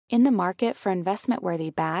In the market for investment-worthy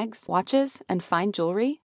bags, watches, and fine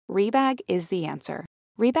jewelry, Rebag is the answer.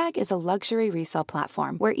 Rebag is a luxury resale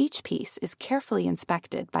platform where each piece is carefully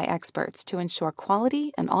inspected by experts to ensure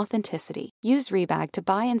quality and authenticity. Use Rebag to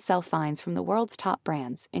buy and sell finds from the world's top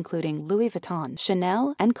brands, including Louis Vuitton,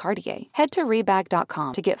 Chanel, and Cartier. Head to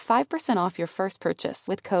Rebag.com to get 5% off your first purchase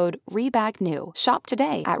with code REBAGNEW. Shop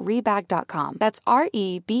today at Rebag.com. That's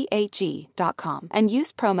REBAG.com. And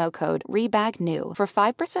use promo code REBAGNEW for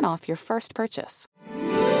 5% off your first purchase.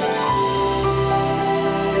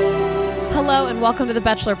 Hello and welcome to the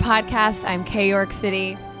Bachelor podcast. I'm Kay York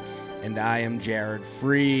City. And I am Jared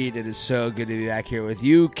Freed. It is so good to be back here with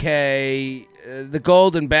you, Kay. The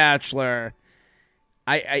Golden Bachelor.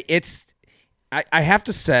 I have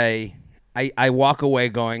to say, I walk away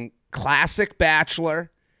going, classic Bachelor.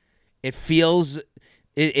 It feels,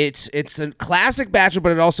 it's a classic Bachelor,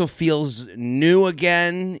 but it also feels new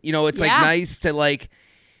again. You know, it's like nice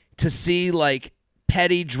to see like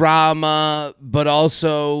petty drama, but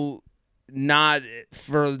also not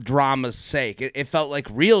for drama's sake. It felt like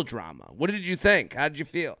real drama. What did you think? How did you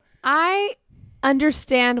feel? I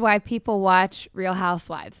understand why people watch Real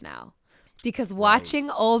Housewives now. Because watching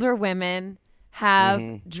older women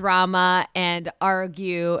have drama and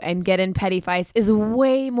argue and get in petty fights is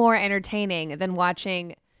way more entertaining than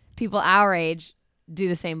watching people our age do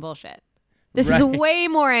the same bullshit. This is way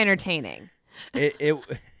more entertaining.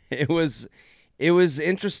 It was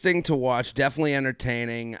interesting to watch, definitely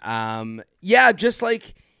entertaining. Just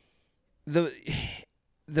like the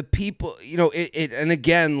people, you know, and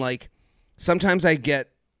again, like sometimes I get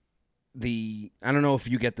I don't know if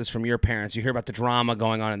you get this from your parents, you hear about the drama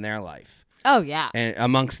going on in their life. Oh, yeah. And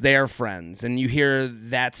amongst their friends, and you hear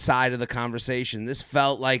that side of the conversation. This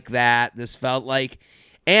felt like that.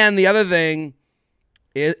 And the other thing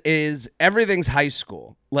is everything's high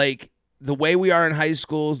school. Like, the way we are in high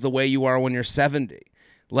school is the way you are when you're 70.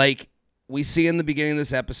 Like, we see in the beginning of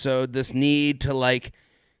this episode this need to, like,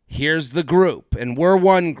 here's the group, and we're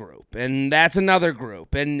one group, and that's another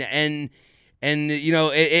group, and you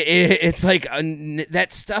know, it's like that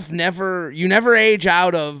stuff you never age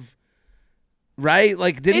out of, right?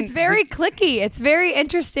 Like, it's very cliquey. It's very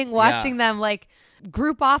interesting watching them, like,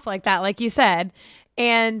 group off like that, like you said.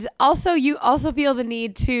 And also, you also feel the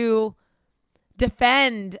need to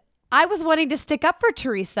defend. I was wanting to stick up for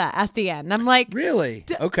Teresa at the end. I'm like, really?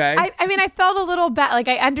 Okay. I mean, I felt a little bad. Like,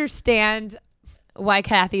 I understand why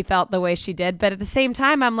Kathy felt the way she did, but at the same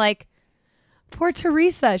time, I'm like, poor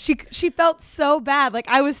Teresa. She felt so bad. Like,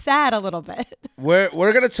 I was sad a little bit.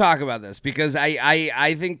 We're gonna talk about this because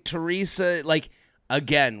I think Teresa, like,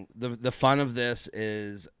 again, the fun of this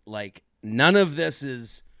is like none of this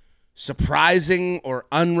is surprising or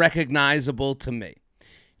unrecognizable to me.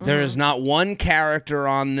 There is not one character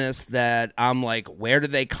on this that I'm like, where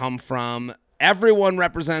did they come from? Everyone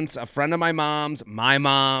represents a friend of my mom's, my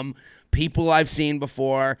mom, people I've seen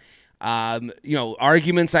before,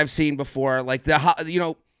 arguments I've seen before. Like, they're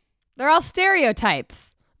all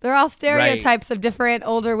stereotypes. They're all stereotypes of different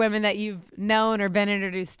older women that you've known or been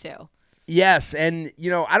introduced to. Yes, and, you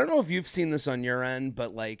know, I don't know if you've seen this on your end,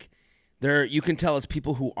 but, like, you can tell it's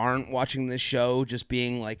people who aren't watching this show just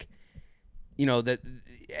being like, you know, that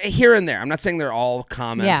here and there. I'm not saying they're all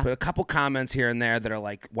comments, but a couple comments here and there that are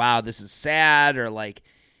like, wow, this is sad, or like,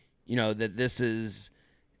 you know, that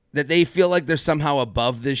they feel like they're somehow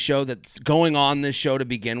above this show, that's going on this show to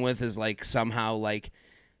begin with is like somehow like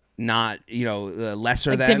not, you know,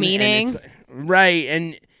 lesser than. Demeaning. Right.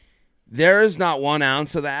 And there is not 1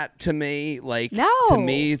 ounce of that to me. Like, no. To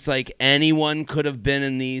me, it's like anyone could have been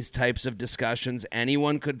in these types of discussions.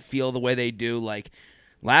 Anyone could feel the way they do. Like,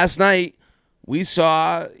 last night, we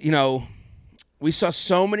saw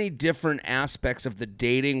so many different aspects of the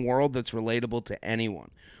dating world that's relatable to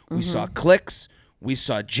anyone. We saw cliques. We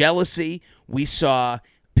saw jealousy. We saw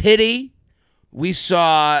pity. We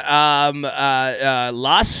saw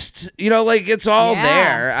lust. You know, like, it's all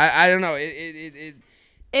there. I don't know. It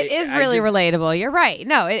is really relatable. You're right.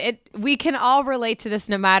 No, we can all relate to this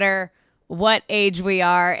no matter what age we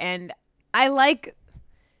are. And I like,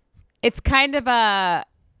 it's kind of a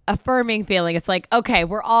affirming feeling. It's like, okay,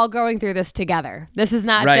 we're all going through this together. This is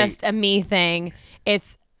not just a me thing.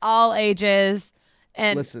 It's all ages.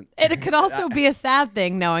 And listen, it could also be a sad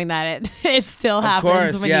thing knowing that it still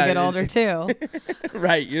happens when you get older too.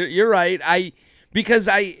 Right. You're right. Because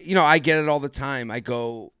I get it all the time. I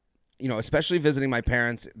go, you know, especially visiting my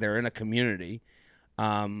parents, they're in a community.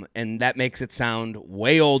 And that makes it sound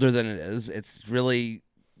way older than it is. It's really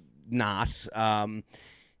not.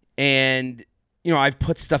 And, you know, I've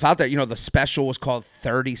put stuff out there. You know, the special was called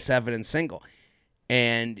 37 and Single.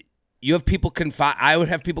 And you have people I would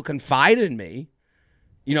have people confide in me,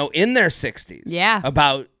 in their 60s. Yeah.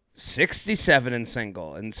 About 67 and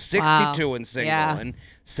single and 62 and single and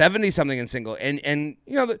 70-something and single. And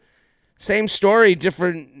the same story,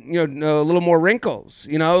 different, a little more wrinkles,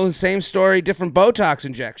 same story, different Botox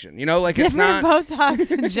injection, like different it's not.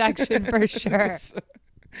 Botox injection for sure.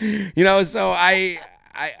 So I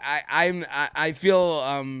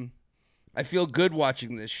feel good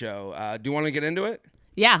watching this show. Do you want to get into it?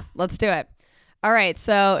 Yeah, let's do it. All right.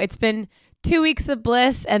 So it's been 2 weeks of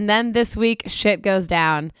bliss, and then this week shit goes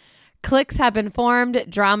down. Cliques have been formed,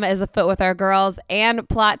 drama is afoot with our girls, and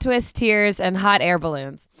plot twists, tears, and hot air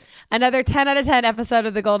balloons. Another 10 out of 10 episode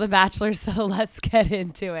of The Golden Bachelor, so let's get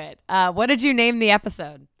into it. What did you name the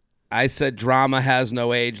episode? I said drama has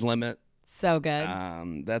no age limit. So good.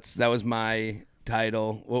 That was my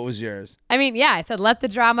title. What was yours? I mean, yeah, I said let the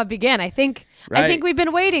drama begin. I think we've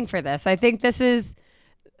been waiting for this. I think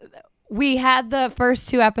we had the first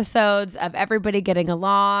 2 episodes of everybody getting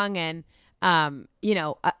along and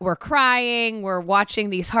we're crying, we're watching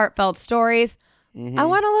these heartfelt stories. Mm-hmm. I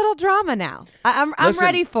want a little drama now. I'm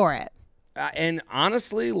ready for it. And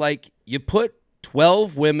honestly, you put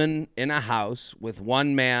 12 women in a house with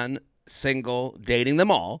one man single dating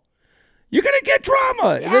them all, you're gonna get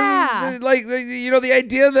drama. Yeah.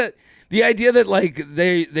 The idea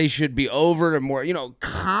that they should be over to more,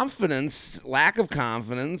 confidence, lack of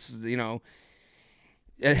confidence,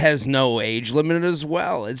 it has no age limit as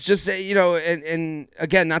well. It's just, and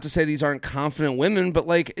again, not to say these aren't confident women, but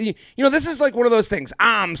this is one of those things.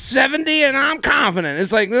 I'm 70 and I'm confident.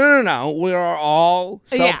 It's no. We are all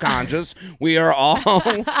self-conscious. Yeah. We are all,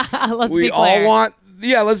 let's be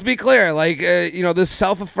clear. Let's be clear. This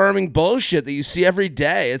self-affirming bullshit that you see every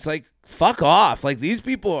day. It's fuck off. These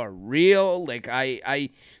people are real.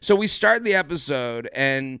 So we start the episode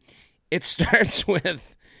and it starts with,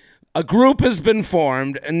 a group has been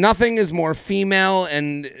formed, and nothing is more female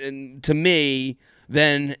and to me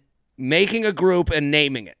than making a group and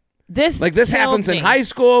naming it. This happens in high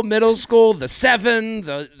school, middle school, the 7,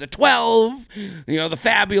 the 12, the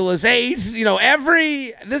fabulous 8.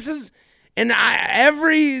 Every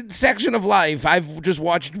section of life, I've just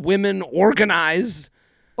watched women organize.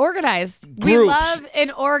 Groups. We love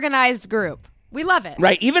an organized group. We love it.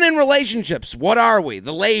 Right. Even in relationships, what are we?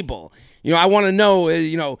 The label. I want to know,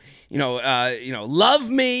 love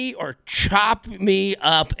me or chop me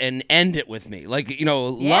up and end it with me.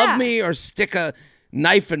 Love me or stick a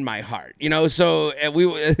knife in my heart. So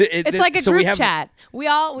it's like a group chat. We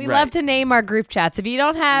love to name our group chats. If you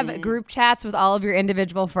don't have group chats with all of your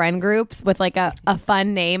individual friend groups with a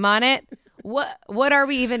fun name on it, what are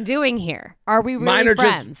we even doing here? Are we really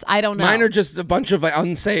friends? I don't know. Mine are just a bunch of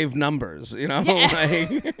unsaved numbers,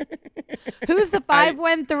 Yeah. Who's the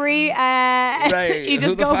 513? Right. You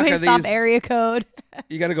just go based off area code.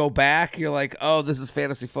 You got to go back. You're like, oh, this is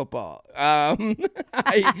fantasy football. So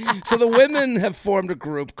the women have formed a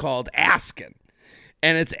group called Askin.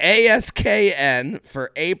 And it's ASKN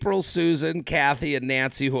for April, Susan, Kathy, and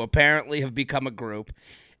Nancy, who apparently have become a group.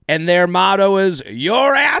 And their motto is,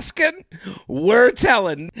 you're asking, we're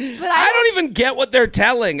telling. But I don't even get what they're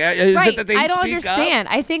telling. Is it that they I don't speak understand.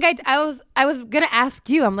 up? I think I was going to ask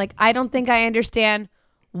you. I'm like, I don't think I understand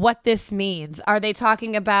what this means. Are they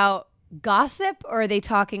talking about gossip, or are they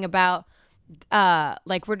talking about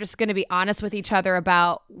we're just going to be honest with each other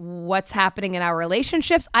about what's happening in our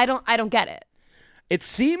relationships? I don't get it. It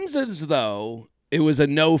seems as though it was a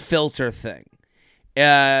no filter thing.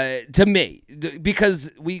 To me,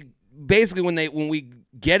 because we basically when we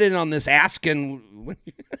get in on this asking,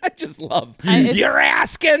 I just love you're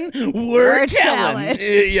asking, we're telling.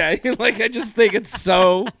 Yeah, I just think it's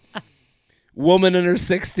so woman in her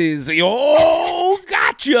 60s. Oh,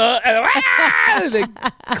 gotcha! And they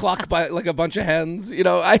cluck by like a bunch of hens. It's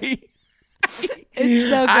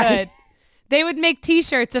so good. They would make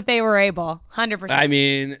T-shirts if they were able, 100%. I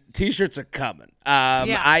mean, T-shirts are coming.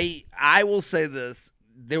 I will say this: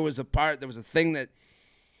 there was a thing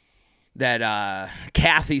that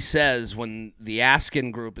Kathy says when the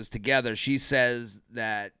Askin group is together. She says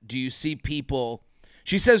that, do you see people?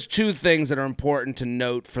 She says 2 things that are important to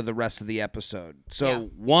note for the rest of the episode. So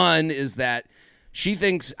one is that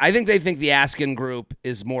I think they think the Askin group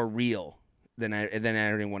is more real than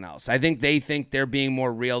anyone else. I think they think they're being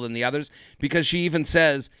more real than the others, because she even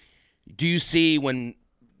says, do you see when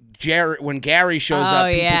Gary shows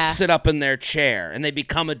up, people sit up in their chair and they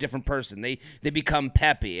become a different person. They become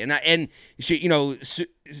peppy. And she,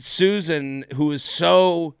 Susan, who is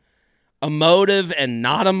so emotive and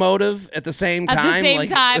not emotive at the same time.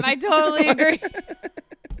 I totally agree.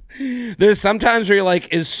 There's sometimes where you're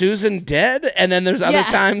like, is Susan dead? And then there's other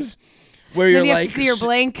times where you're you like, have to see your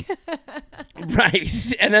blink.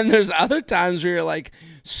 right. And then there's other times where you're like,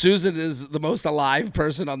 Susan is the most alive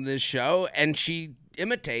person on this show, and she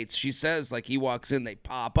imitates. She says, like, he walks in, they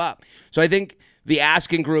pop up. So I think the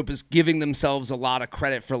Asking group is giving themselves a lot of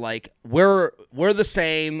credit for, like, we're the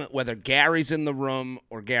same whether Gary's in the room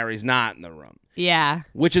or Gary's not in the room. Yeah.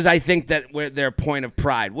 Which is, I think, that their point of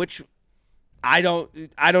pride, which I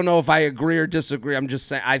don't know if I agree or disagree. I'm just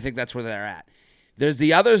saying I think that's where they're at. There's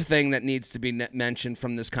the other thing that needs to be mentioned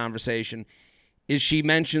from this conversation is she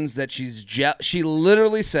mentions that she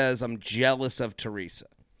literally says, I'm jealous of Teresa.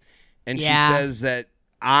 And she says that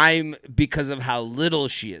because of how little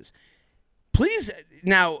she is. Please,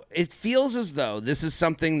 now, it feels as though this is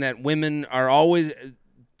something that women are always,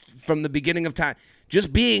 from the beginning of time,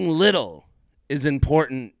 just being little is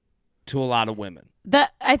important to a lot of women.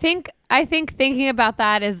 I think thinking about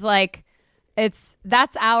that is like,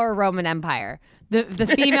 that's our Roman Empire. The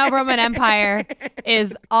female Roman Empire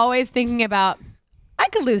is always thinking about, I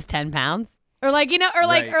could lose 10 pounds. Or like,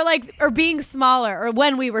 or being smaller, or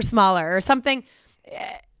when we were smaller, or something.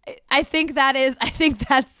 I think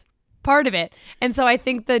that's part of it. And so I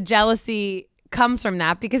think the jealousy comes from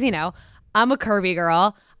that because, I'm a curvy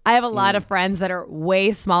girl. I have a lot of friends that are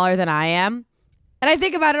way smaller than I am. And I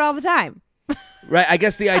think about it all the time. Right. I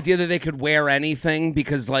guess the idea that they could wear anything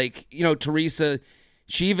because, like, Teresa,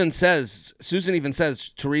 Susan even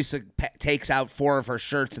says, Teresa takes out 4 of her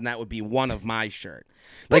shirts and that would be one of my shirt.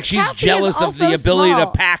 Like, she's Kathy jealous of the ability to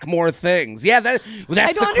pack more things. Yeah, that's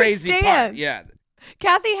the crazy part. Yeah.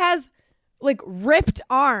 Kathy has, like, ripped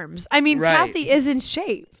arms. I mean, right. Kathy is in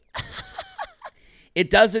shape. It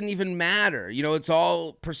doesn't even matter. It's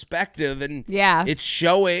all perspective. And it's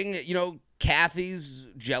showing, Kathy's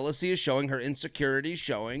jealousy is showing, her insecurity is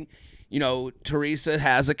showing. Teresa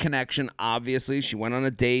has a connection, obviously. She went on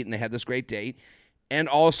a date, and they had this great date. And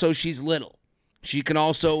also, she's little. She can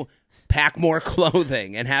also pack more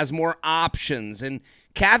clothing and has more options. And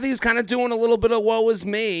Kathy's kind of doing a little bit of woe is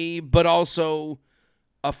me, but also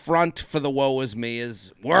a front for the woe is me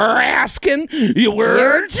is, we're asking,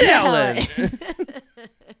 we're telling.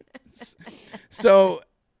 So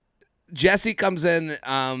Jesse comes in.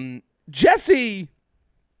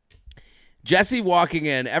 Jesse walking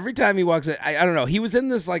in, every time he walks in, I don't know, he was in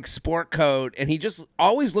this like sport coat and he just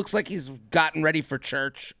always looks like he's gotten ready for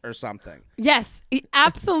church or something. Yes,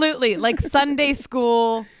 absolutely. Like Sunday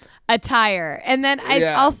school attire. And then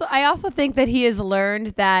I also think that he has learned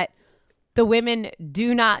that the women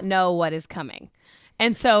do not know what is coming.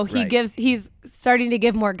 And so he's starting to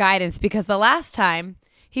give more guidance because the last time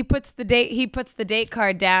he puts the date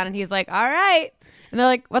card down and he's like, all right. And they're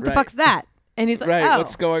like, what the fuck's that? And he's like, oh,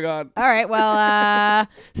 what's going on? All right, well,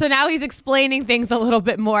 so now he's explaining things a little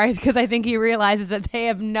bit more because I think he realizes that they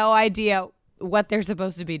have no idea what they're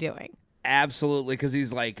supposed to be doing. Absolutely, because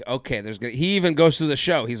he's like, okay, he even goes through the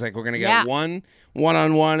show. He's like, we're going to get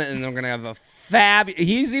one-on-one, and then we're going to have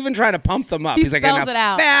he's even trying to pump them up. He's like, a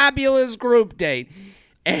fabulous group date.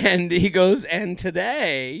 And he goes, and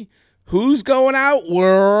today, who's going out?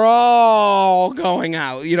 We're all going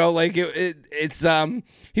out. Like it's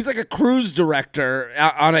he's like a cruise director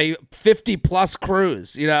on a 50+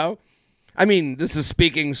 cruise, I mean, this is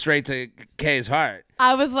speaking straight to Kay's heart.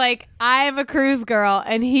 I was like, I am a cruise girl,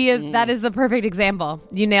 and he is. That is the perfect example.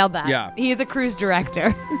 You nailed that. Yeah. He is a cruise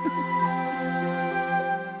director.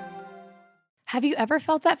 Have you ever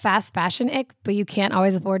felt that fast fashion ick, but you can't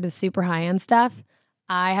always afford the super high-end stuff?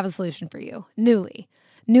 I have a solution for you. Nuuly.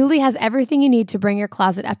 Nuuly has everything you need to bring your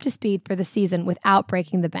closet up to speed for the season without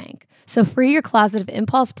breaking the bank. So free your closet of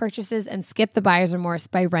impulse purchases and skip the buyer's remorse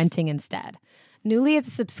by renting instead. Nuuly is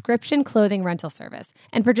a subscription clothing rental service,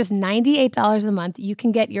 and for just $98 a month, you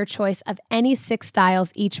can get your choice of any 6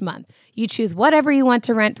 styles each month. You choose whatever you want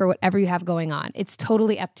to rent for whatever you have going on. It's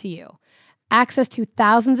totally up to you. Access to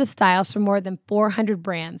thousands of styles from more than 400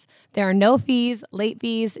 brands. There are no fees, late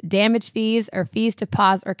fees, damage fees, or fees to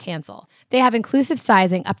pause or cancel. They have inclusive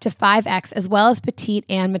sizing up to 5X as well as petite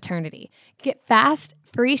and maternity. Get fast,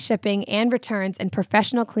 free shipping and returns and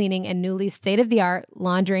professional cleaning in Nuuly's state-of-the-art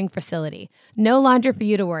laundering facility. No laundry for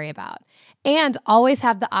you to worry about. And always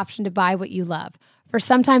have the option to buy what you love for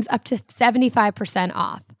sometimes up to 75%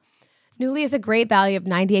 off. Nuuly is a great value of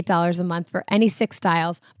 $98 a month for any 6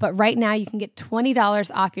 styles, but right now you can get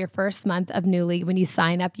 $20 off your first month of Nuuly when you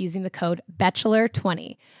sign up using the code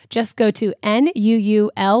Bachelor20. Just go to NUULY.com,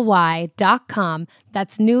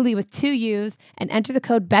 that's Nuuly with 2 U's, and enter the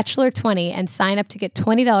code Bachelor20 and sign up to get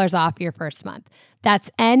 $20 off your first month.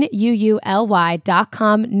 That's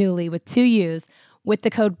NUULY.com, Nuuly with 2 U's, with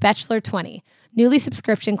the code Bachelor20. Nuuly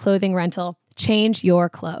subscription clothing rental. Change your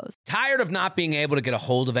clothes. Tired of not being able to get a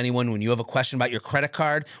hold of anyone when you have a question about your credit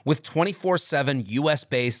card? With 24/7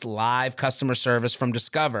 U.S.-based live customer service from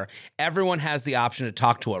Discover, everyone has the option to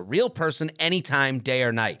talk to a real person anytime, day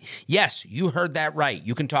or night. Yes, you heard that right.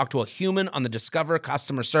 You can talk to a human on the Discover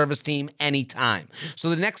customer service team anytime. So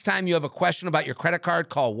the next time you have a question about your credit card,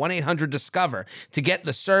 call 1-800-DISCOVER to get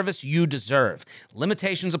the service you deserve.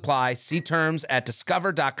 Limitations apply. See terms at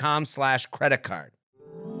discover.com/creditcard.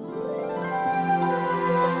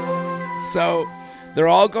 So they're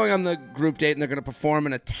all going on the group date and they're going to perform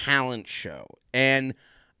in a talent show. And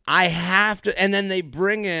I have to, and then they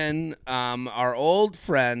bring in our old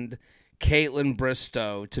friend, Caitlin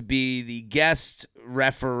Bristow, to be the guest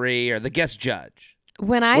referee or the guest judge.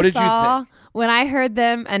 When I heard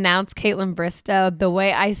them announce Caitlin Bristow, the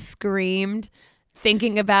way I screamed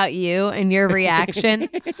thinking about you and your reaction,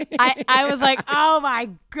 I was like, oh my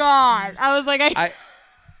God. I was like,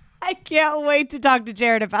 I can't wait to talk to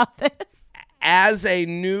Jared about this. As a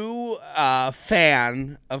new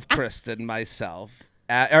fan of Kristen myself,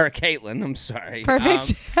 or Caitlin, I'm sorry.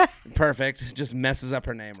 Perfect. Perfect. Just messes up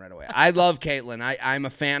her name right away. I love Caitlin. I'm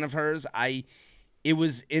a fan of hers. It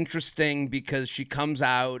was interesting because she comes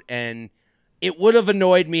out and it would have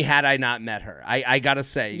annoyed me had I not met her. I got to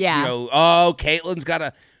say. Yeah. Caitlin's got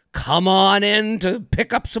to come on in to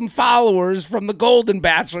pick up some followers from the Golden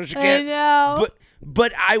Bachelor. I know.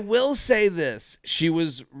 But I will say this. She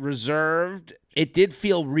was reserved. It did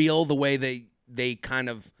feel real the way they kind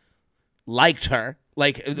of liked her.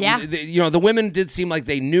 Like, yeah. The women did seem like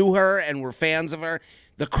they knew her and were fans of her.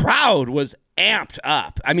 The crowd was amped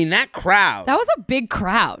up. I mean, that crowd. That was a big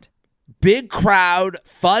crowd. Big crowd,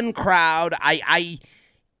 fun crowd. I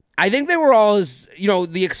think they were all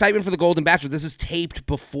the excitement for the Golden Bachelor. This is taped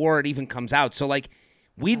before it even comes out. So, like,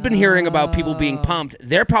 we'd been hearing about people being pumped.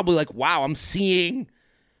 They're probably like, wow, I'm seeing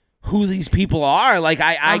who these people are. Like,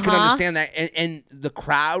 I can understand that. And the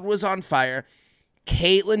crowd was on fire.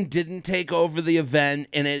 Caitlin didn't take over the event.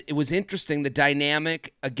 And it was interesting. The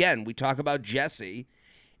dynamic, again, we talk about Jesse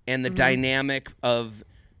and the dynamic of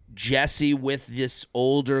Jesse with this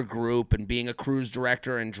older group and being a cruise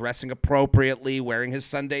director and dressing appropriately, wearing his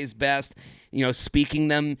Sunday's best, speaking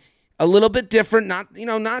them a little bit different,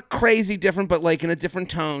 not crazy different, but like in a different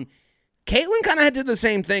tone. Caitlin kind of did the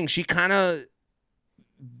same thing. She kind of,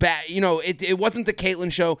 it wasn't the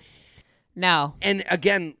Caitlin show. No. And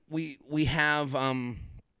again, we have on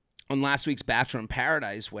last week's Bachelor in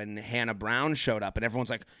Paradise when Hannah Brown showed up and everyone's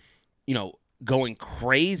like, going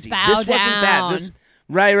crazy. This wasn't that. This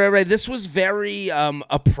right. This was very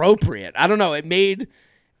appropriate. I don't know. It made.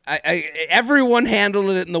 Everyone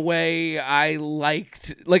handled it in the way I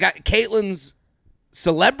liked. Like Caitlin's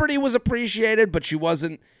celebrity was appreciated, but it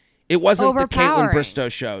wasn't the Caitlin Bristow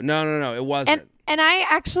show. No, it wasn't. And I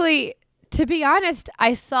actually, to be honest,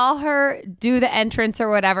 I saw her do the entrance or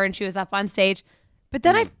whatever, and she was up on stage. But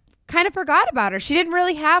then I kind of forgot about her. She didn't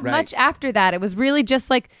really have much after that. It was really just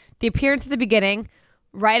like the appearance at the beginning,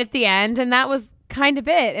 right at the end, and that was kind of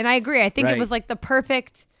it. And I agree. I think it was like the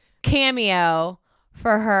perfect cameo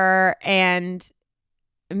for her, and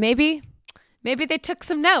maybe they took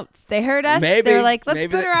some notes. They heard us. They're like,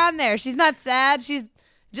 let's put her on there. She's not sad. She's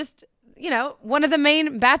just, one of the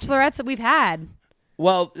main bachelorettes that we've had.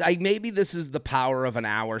 Well, maybe this is the power of an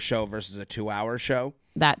hour show versus a 2-hour show.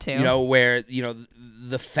 That too. Where,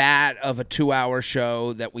 the fat of a 2-hour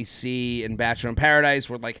show that we see in Bachelor in Paradise,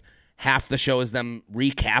 where like half the show is them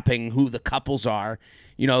recapping who the couples are,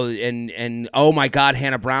 and oh my God,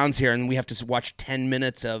 Hannah Brown's here, and we have to watch 10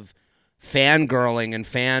 minutes of fangirling and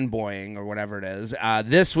fanboying or whatever it is.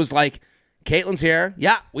 This was like, Caitlin's here.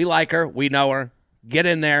 Yeah, we like her. We know her. Get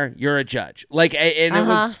in there. You're a judge. Like, and it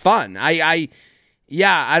was fun. I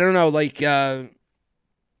don't know. Like, I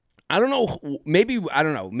don't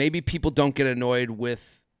know. Maybe people don't get annoyed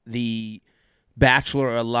with the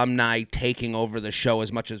Bachelor alumni taking over the show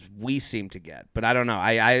as much as we seem to get. But I don't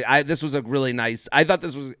know. This was a really nice. I thought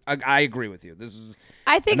this was. I agree with you. This was.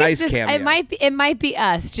 I think a nice it's just, cameo. It might be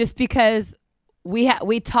us just because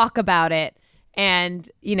we talk about it and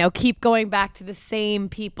keep going back to the same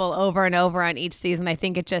people over and over on each season. I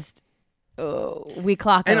think it just we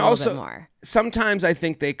clock it a little bit more. Sometimes I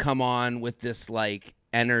think they come on with this like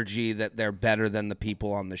energy that they're better than the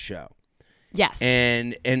people on the show. Yes.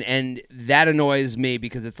 And that annoys me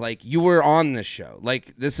because it's like, you were on this show.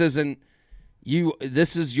 Like, this isn't you.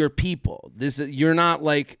 This is your people. You're not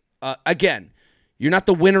like, again, you're not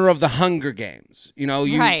the winner of the Hunger Games.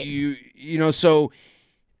 So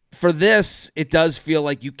for this, it does feel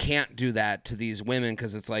like you can't do that to these women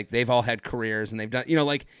because it's like they've all had careers and they've done,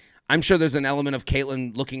 I'm sure there's an element of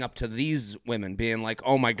Caitlyn looking up to these women, being like,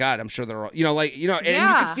 "Oh my God, I'm sure they're all," and you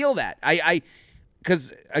can feel that.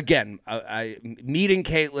 Because again, meeting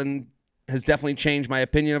Caitlyn has definitely changed my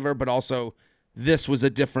opinion of her, but also this was a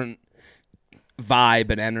different vibe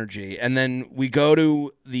and energy. And then we go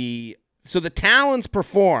to the talents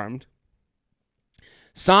performed.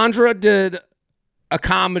 Sandra did a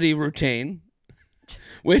comedy routine,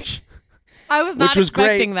 which I was not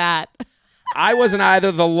expecting that. I wasn't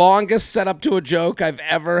either. The longest setup to a joke I've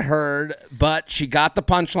ever heard, but she got the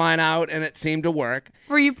punchline out and it seemed to work.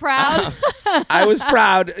 Were you proud? I was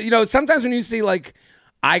proud. Sometimes when you see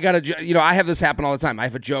I have this happen all the time. I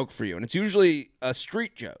have a joke for you, and it's usually a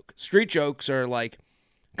street joke. Street jokes are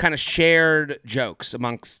kind of shared jokes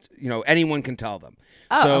amongst, anyone can tell them.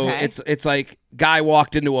 Oh, so okay. It's like guy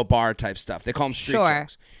walked into a bar type stuff. They call them street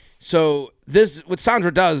jokes. So what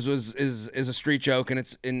Sandra does is a street joke,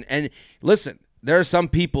 and listen, there are some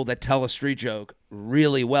people that tell a street joke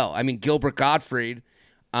really well. I mean, Gilbert Gottfried,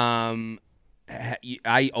 I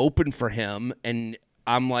opened for him, and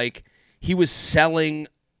I'm like, he was selling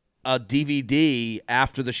a DVD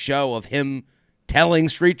after the show of him telling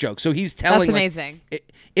street jokes. So he's telling. That's amazing.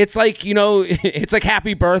 It's like, it's like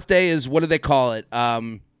Happy Birthday is, what do they call it?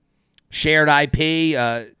 Shared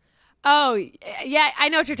IP. Oh, yeah, I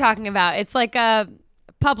know what you're talking about. It's like a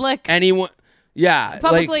publicly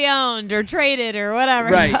owned or traded or whatever.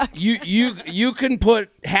 Right. You can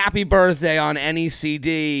put Happy Birthday on any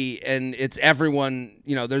CD and it's everyone,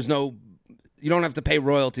 you don't have to pay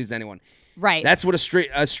royalties to anyone. Right. That's what a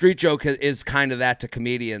street joke is, kind of that to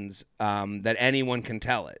comedians, that anyone can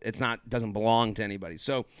tell it. Doesn't belong to anybody.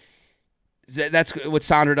 So that's what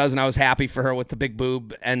Sandra does, and I was happy for her with the big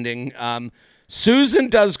boob ending. Susan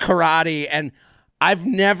does karate, and I've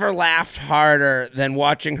never laughed harder than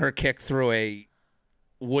watching her kick through a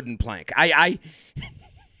wooden plank.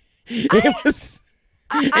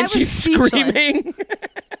 She's screaming.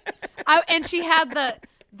 And she had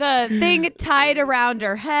the thing tied around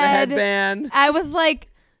her head. The headband. I was like,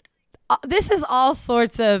 this is all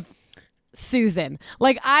sorts of Susan.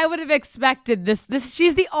 I would have expected this.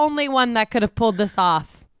 She's the only one that could have pulled this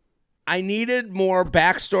off. I needed more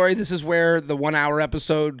backstory. This is where the 1 hour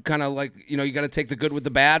episode kind of you got to take the good with the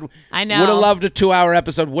bad. I know. Would have loved a 2 hour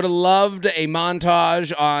episode. Would have loved a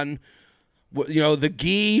montage on, the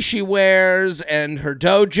gi she wears and her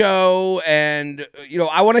dojo. And,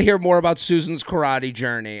 I want to hear more about Susan's karate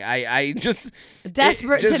journey. I just.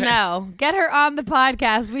 Desperate to know. Get her on the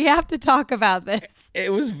podcast. We have to talk about this.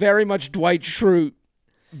 It was very much Dwight Schrute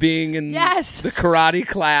being in the karate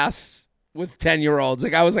class with 10-year-olds.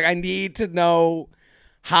 I was like, I need to know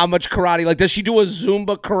how much karate. Does she do a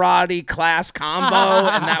Zumba karate class combo?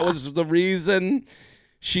 And that was the reason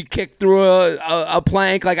she kicked through a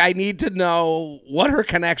plank. I need to know what her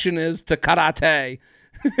connection is to karate.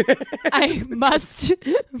 I must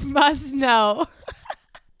know.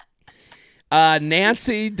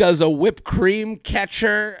 Nancy does a whipped cream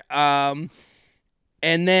catcher. And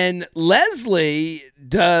then Leslie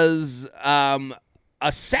does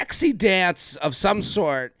a sexy dance of some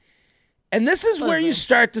sort. And this is where you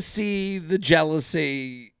start to see the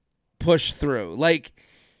jealousy push through.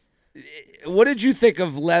 What did you think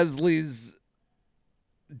of Leslie's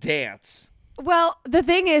dance? Well, the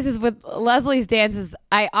thing is with Leslie's dances,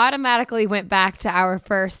 I automatically went back to our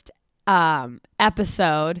first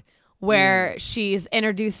episode where she's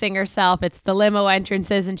introducing herself. It's the limo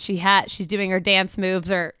entrances, and she's doing her dance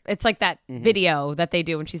moves, or it's like that video that they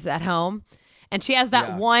do when she's at home. And she has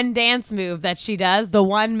that one dance move that she does, the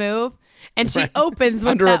one move, and she opens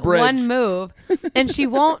with that one move, and she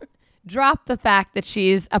won't drop the fact that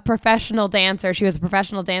she's a professional dancer. She was a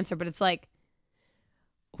professional dancer, but it's like,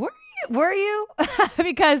 were you?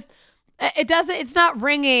 Because it's not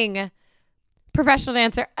ringing professional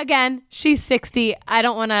dancer. Again, she's 60. I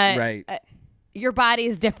don't want to, right. Your body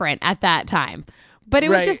is different at that time. But it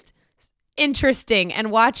was just interesting, and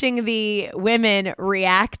watching the women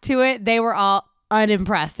react to it, they were all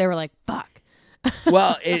unimpressed. They were like, fuck.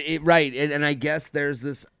 Well, and I guess there's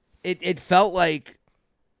this, it felt like,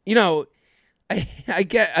 I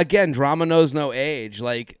get, again, drama knows no age.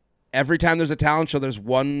 Every time there's a talent show, there's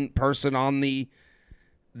one person on the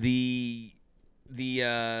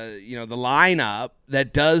lineup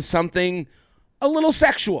that does something a little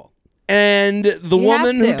sexual, and the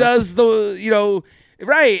woman who does the,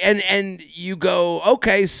 right. And you go,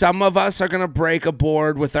 okay, some of us are going to break a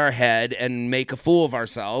board with our head and make a fool of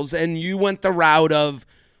ourselves. And you went the route of,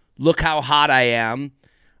 look how hot I am.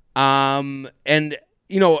 And,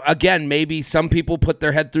 again, maybe some people put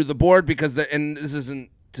their head through the board because, and this isn't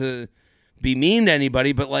to be mean to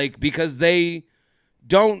anybody, but because they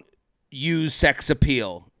don't use sex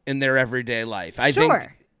appeal in their everyday life. I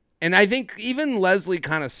think even Leslie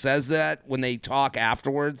kind of says that when they talk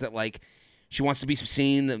afterwards, that like she wants to be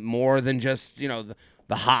seen more than just, the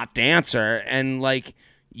hot dancer. And like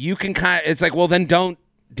you can it's like, well, then don't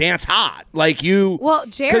dance hot. Like you. Well,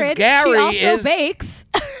 Jared, Gary she also bakes.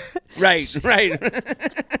 Right.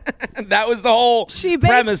 That was the whole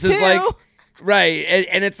premise. Is like, right.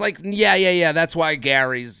 And it's like, yeah. That's why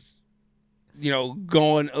Gary's,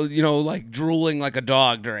 going, like drooling like a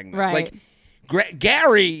dog during this. Right. Like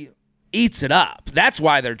Gary eats it up. That's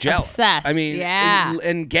why they're jealous. Obsessed. I mean, yeah.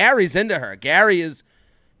 And Gary's into her. Gary is,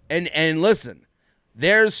 and listen,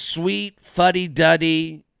 there's sweet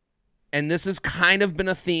fuddy-duddy, and this has kind of been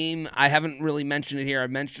a theme. I haven't really mentioned it here. I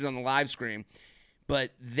mentioned it on the live stream.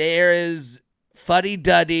 But there is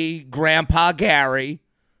fuddy-duddy Grandpa Gary,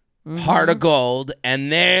 heart of gold, and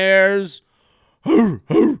there's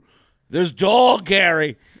Dog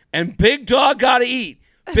Gary, and Big Dog gotta eat.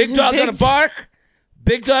 Big Dog gotta bark.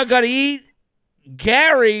 Big Dog gotta eat.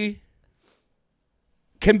 Gary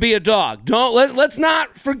can be a dog. Let's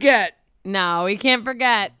not forget. No, we can't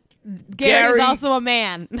forget. Gary's also a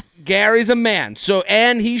man. Gary's a man. So,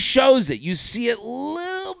 and he shows it. You see it a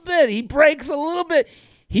little bit. He breaks a little bit.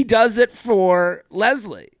 He does it for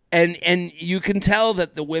Leslie. And you can tell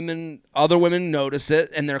that other women notice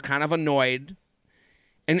it, and they're kind of annoyed.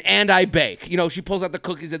 And I bake. She pulls out the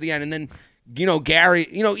cookies at the end, and then, Gary,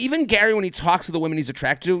 even Gary, when he talks to the women he's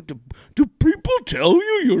attracted to, do people tell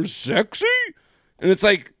you you're sexy? And it's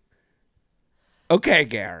like, okay,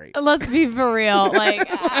 Gary. Let's be for real. Like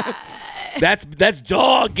that's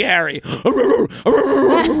Dog Gary.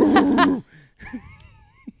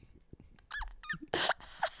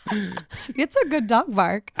 It's a good dog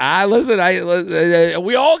bark. Listen.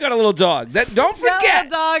 We all got a little dog. Don't forget. Got a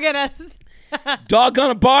dog in us. Dog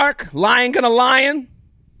gonna bark. Lion gonna lion.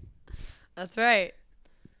 That's right.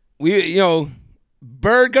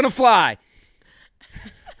 Bird gonna fly.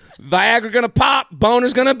 Viagra gonna pop.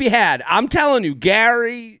 Boner's gonna be had. I'm telling you,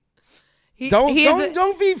 Gary. Don't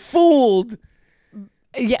be fooled.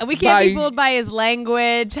 Yeah, we can't be fooled by his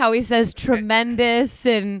language, how he says tremendous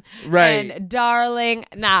and darling.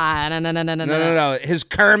 No. His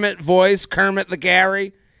Kermit voice, Kermit the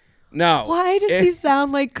Gary. No. Why does he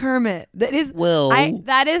sound like Kermit? That is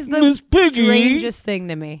the Miss Piggy. Strangest thing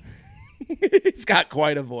to me. He's got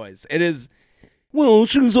quite a voice. It is. Well,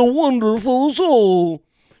 she's a wonderful soul,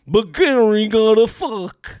 but Gary gotta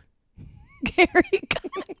fuck. Gary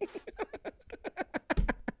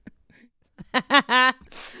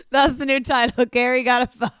That's the new title. Gary gotta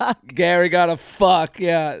fuck. Gary gotta fuck.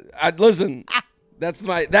 Yeah. Listen. That's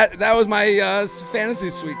that was my fantasy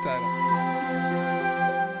suite title.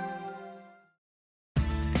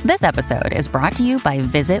 This episode is brought to you by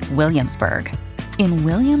Visit Williamsburg. In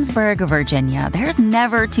Williamsburg, Virginia, there's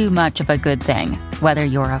never too much of a good thing. Whether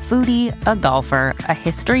you're a foodie, a golfer, a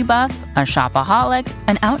history buff, a shopaholic,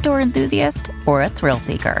 an outdoor enthusiast, or a thrill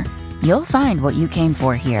seeker, you'll find what you came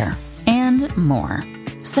for here and more.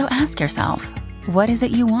 So ask yourself, what is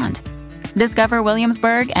it you want? Discover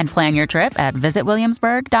Williamsburg and plan your trip at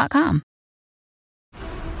visitwilliamsburg.com.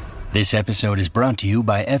 This episode is brought to you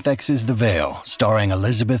by FX's The Veil, starring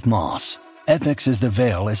Elizabeth Moss. FX's The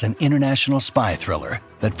Veil is an international spy thriller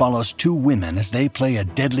that follows two women as they play a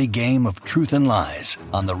deadly game of truth and lies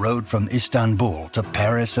on the road from Istanbul to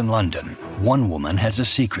Paris and London. One woman has a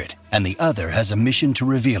secret, and the other has a mission to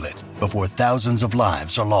reveal it before thousands of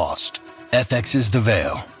lives are lost. FX's The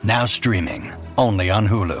Veil, now streaming, only on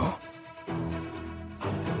Hulu.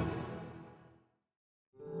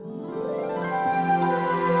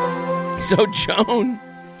 So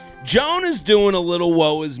Joan is doing a little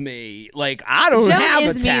woe is me. Like, I don't have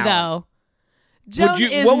a talent. Joan is me, though. Joan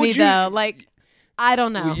is me, though. Like, I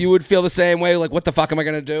don't know. You would feel the same way? Like, what the fuck am I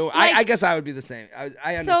going to do? Like, I guess I would be the same. I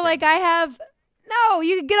understand. So, like,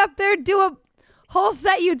 you could get up there, do a whole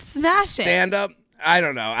set, you'd smash it. Stand up? I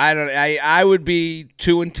don't know. I would be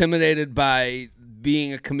too intimidated by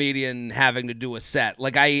being a comedian having to do a set.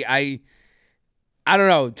 Like, I don't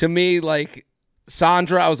know. To me, like,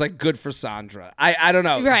 Sandra, I was like, good for Sandra. I don't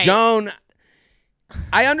know. Right. Joan,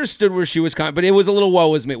 I understood where she was coming, but it was a little woe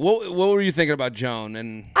was me. What were you thinking about Joan?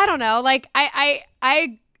 And I don't know. Like, I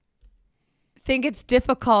think it's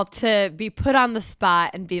difficult to be put on the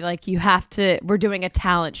spot and be like, we're doing a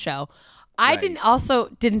talent show. I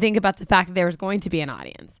didn't think about the fact that there was going to be an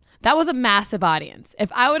audience. That was a massive audience.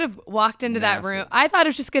 If I would have walked into that room, I thought it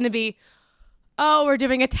was just going to be, we're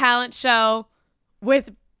doing a talent show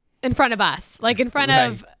in front of us, like in front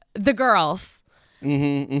of the girls.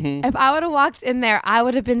 Mm-hmm, mm-hmm. If I would have walked in there, I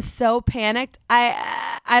would have been so panicked.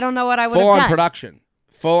 I don't know what I would have done.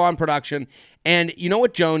 full on production. And you know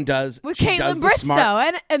what Joan does? With She Caitlin does the Bristow,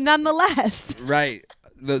 smart, and nonetheless. right?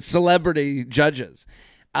 The celebrity judges.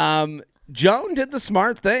 Joan did the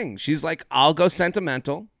smart thing. She's like, I'll go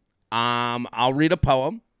sentimental. I'll read a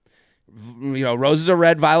poem. Roses are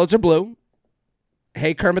red, violets are blue.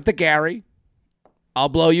 Hey, Kermit the Gary, I'll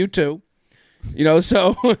blow you too.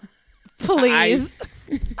 So Please.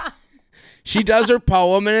 she does her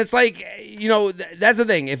poem, and it's like, that's the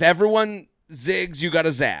thing. If everyone zigs, you got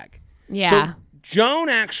to zag. Yeah. So Joan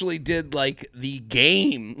actually did like the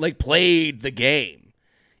game, like played the game.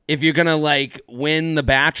 If you're gonna like win the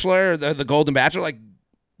Bachelor, the Golden Bachelor, like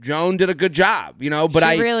Joan did a good job,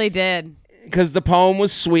 But she really did. Because the poem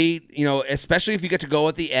was sweet, especially if you get to go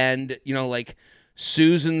at the end, like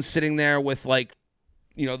Susan's sitting there with like,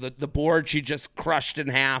 the board she just crushed in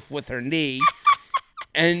half with her knee.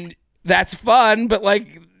 And that's fun, but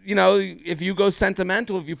like, if you go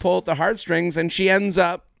sentimental, if you pull at the heartstrings, and she ends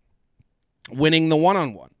up winning the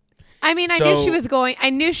one-on-one. I mean, I knew she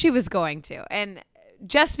was going to. And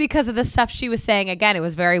just because of the stuff she was saying, again, it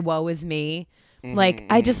was very woe is me. Mm-hmm. Like,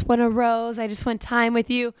 I just want a rose. I just want time with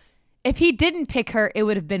you. If he didn't pick her, it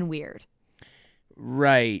would have been weird.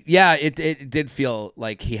 Right. Yeah, it did feel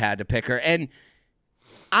like he had to pick her. And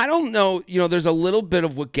I don't know, there's a little bit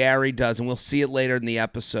of what Gary does, and we'll see it later in the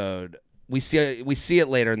episode. We see it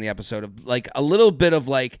later in the episode of like a little bit of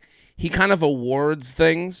like he kind of awards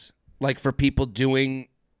things like for people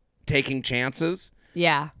taking chances.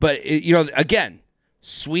 Yeah. But again,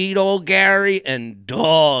 sweet old Gary and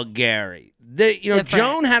dog Gary.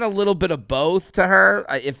 Joan had a little bit of both to her.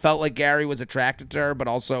 It felt like Gary was attracted to her, but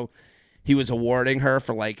also he was awarding her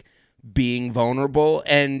for like being vulnerable.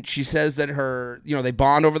 And she says that they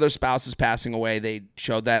bond over their spouses passing away. They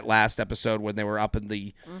showed that last episode when they were up in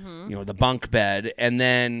the, the bunk bed. And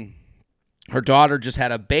then her daughter just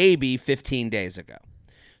had a baby 15 days ago.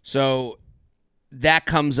 So that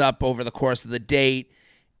comes up over the course of the date.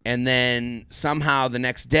 And then somehow the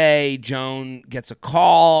next day, Joan gets a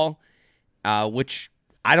call, which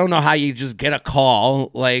I don't know how you just get a call.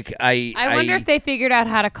 Like I wonder if they figured out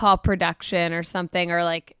how to call production or something, or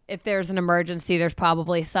like if there's an emergency, there's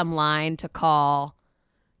probably some line to call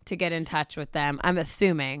to get in touch with them. I'm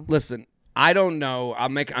assuming. Listen, I don't know.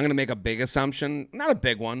 I'm going to make a big assumption, not a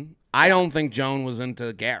big one. I don't think Joan was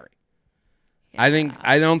into Gary. Yeah.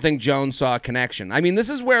 I don't think Joan saw a connection. I mean, this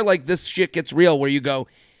is where like this shit gets real, where you go,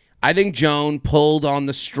 I think Joan pulled on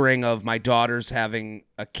the string of my daughter's having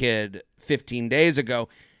a kid 15 days ago.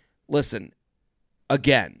 Listen,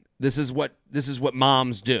 again, this is what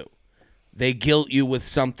moms do. They guilt you with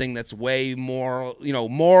something that's way more,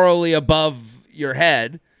 morally above your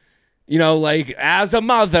head, like as a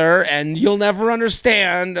mother, and you'll never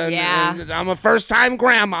understand. And I'm a first-time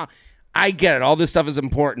grandma. I get it. All this stuff is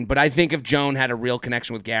important, but I think if Joan had a real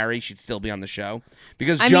connection with Gary, she'd still be on the show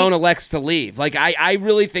because Joan elects to leave. Like, I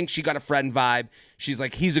really think she got a friend vibe. She's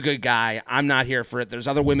like, he's a good guy. I'm not here for it. There's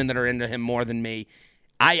other women that are into him more than me.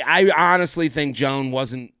 I honestly think Joan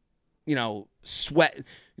wasn't, sweat.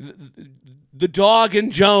 The dog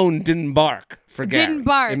in Joan didn't bark for Gary. Didn't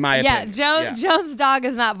bark. In my opinion. Joan's dog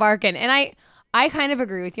is not barking. And I kind of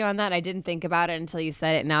agree with you on that. I didn't think about it until you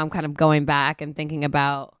said it. Now I'm kind of going back and thinking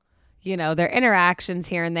about their interactions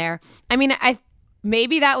here and there. I mean,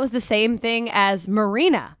 maybe that was the same thing as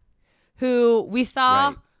Marina, who we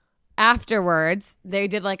saw afterwards. They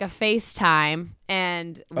did like a FaceTime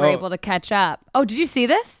and were able to catch up. Oh, did you see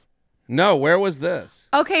this? No, where was this?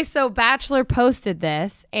 Okay, so Bachelor posted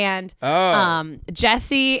this, and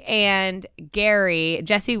Jesse and Gary.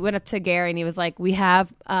 Jesse went up to Gary and he was like, "We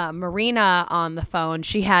have Marina on the phone.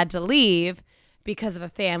 She had to leave because of a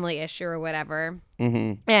family issue or whatever."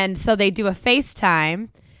 Mm-hmm. And so they do a FaceTime,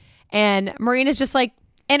 and Marina's just like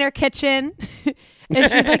in her kitchen,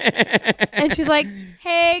 and she's like,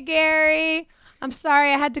 "Hey, Gary, I'm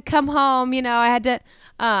sorry I had to come home. I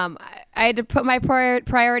had to put my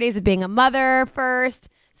priorities of being a mother first.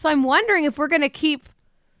 So I'm wondering if we're going to keep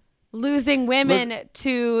losing women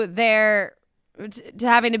to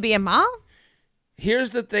having to be a mom."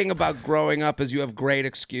 Here's the thing about growing up is you have great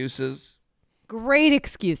excuses. Great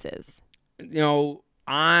excuses.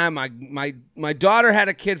 My daughter had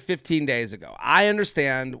a kid 15 days ago. I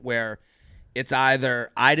understand where it's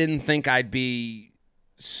either I didn't think I'd be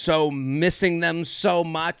so missing them so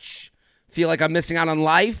much, feel like I'm missing out on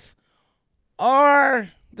life, or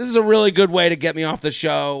this is a really good way to get me off the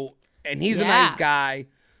show, and he's a nice guy,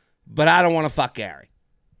 but I don't want to fuck Gary.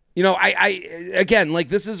 Again, like,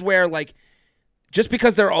 this is where, like, just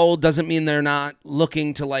because they're old doesn't mean they're not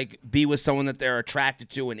looking to, like, be with someone that they're attracted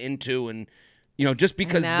to and into. And, just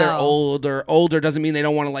because they're older doesn't mean they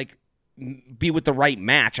don't want to, like, be with the right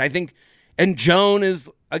match. I think, and Joan is,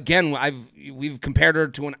 again, we've compared her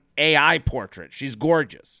to an AI portrait. She's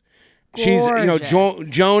gorgeous. She's,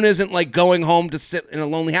 Joan isn't like going home to sit in a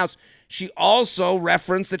lonely house. She also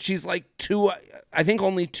referenced that she's like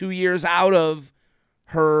only 2 years out of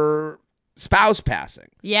her spouse passing.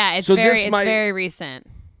 Yeah, it's very recent.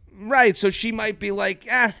 Right, so she might be like,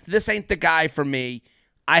 this ain't the guy for me.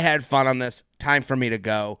 I had fun on this. Time for me to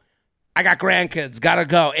go. I got grandkids. Gotta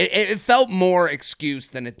go. It felt more excuse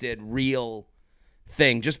than it did real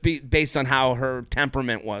thing, just based on how her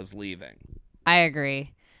temperament was leaving. I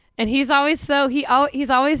agree. And he's always so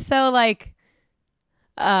like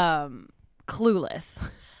clueless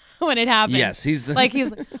when it happens. Yes, he's like,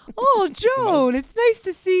 oh, Joan, it's nice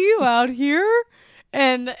to see you out here.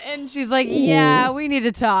 And she's like, yeah, we need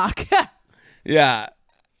to talk. Yeah.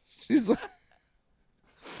 She's like,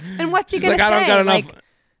 and what's he gonna say? I don't got enough. Like,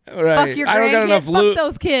 right. Fuck your I don't got enough grandkids, fuck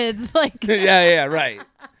those kids. Like, yeah, right.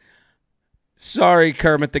 Sorry,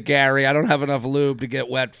 Kermit the Gary. I don't have enough lube to get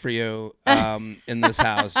wet for you in this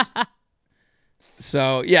house.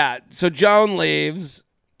 So Joan leaves,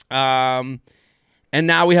 and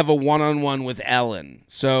now we have a one-on-one with Ellen.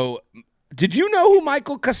 So, did you know who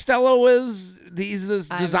Michael Costello is? He's this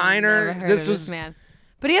designer. I've never heard of this man,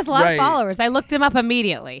 but he has a lot of followers. I looked him up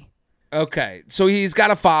immediately. Okay, so he's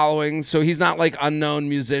got a following. So he's not like unknown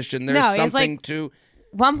musician. There's something to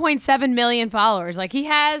 1.7 million followers. Like, he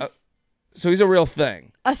has. So he's a real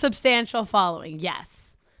thing. A substantial following,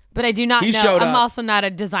 yes. But I do not know. I'm also not a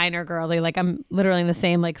designer girly. Like, I'm literally in the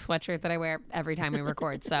same like sweatshirt that I wear every time we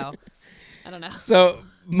record. So I don't know. So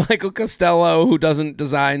Michael Costello, who doesn't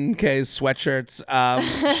design Kay's sweatshirts,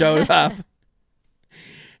 showed up.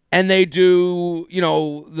 And they do,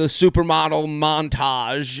 the supermodel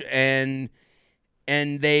montage, and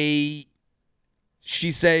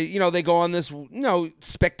she say, they go on this,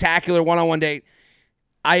 spectacular one-on-one date.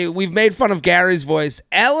 We've made fun of Gary's voice.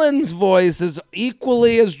 Ellen's voice is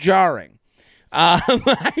equally as jarring. And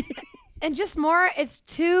just more, it's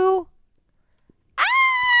too,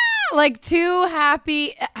 too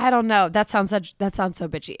happy. I don't know. That sounds so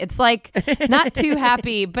bitchy. It's like not too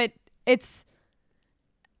happy, but it's,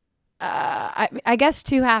 I guess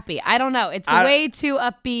too happy. I don't know. It's way too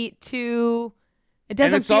upbeat. It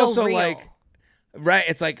doesn't it's feel also real. Like, right?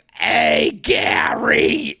 It's like, hey,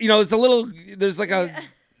 Gary. It's a little. There's like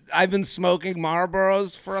I've been smoking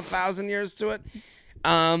Marlboros for 1,000 years to it.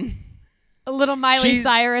 A little Miley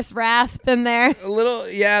Cyrus rasp in there. A little,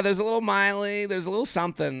 yeah. There's a little Miley. There's a little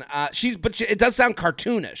something. It does sound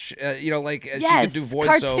cartoonish. She could do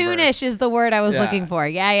voiceover. Cartoonish is the word I was looking for.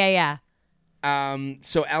 Yeah.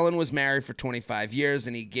 So Ellen was married for 25 years,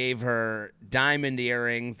 and he gave her diamond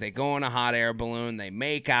earrings. They go in a hot air balloon. They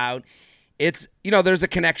make out. It's, there's a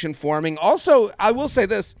connection forming. Also, I will say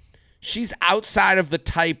this. She's outside of the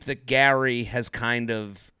type that Gary has kind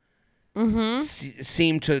of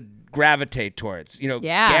seemed to gravitate towards.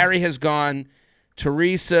 Gary has gone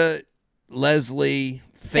Teresa, Leslie,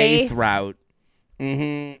 Faith route.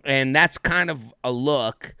 And that's kind of a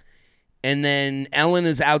look. And then Ellen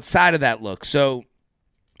is outside of that look. So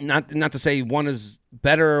not to say one is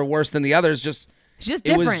better or worse than the other. It's just different.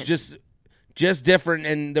 It was just different.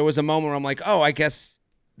 And there was a moment where I'm like, oh, I guess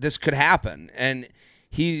this could happen. And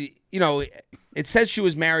he, it says she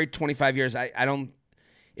was married 25 years.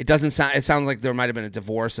 It sounds like there might have been a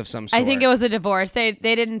divorce of some sort. I think it was a divorce. They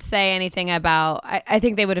didn't say anything about, I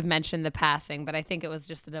think they would have mentioned the passing, but I think it was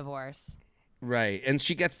just a divorce. Right. And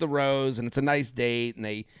she gets the rose, and it's a nice date, and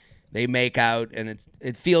they make out, and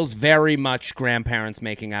it feels very much grandparents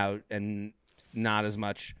making out, and not as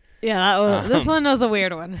much. Yeah, this one was a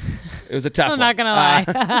weird one. It was a tough one. I'm not gonna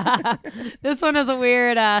lie. This one is a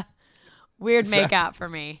weird make out for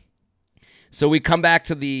me. So we come back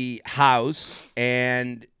to the house,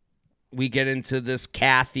 and we get into this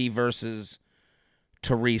Kathy versus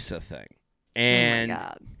Teresa thing, and oh my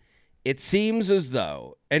God. It seems as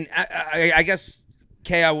though, and I guess.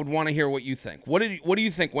 Kay, I would want to hear what you think. What do you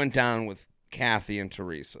think went down with Kathy and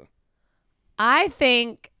Teresa? I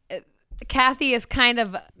think Kathy has kind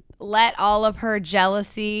of let all of her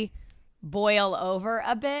jealousy boil over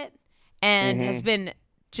a bit and has been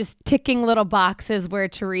just ticking little boxes where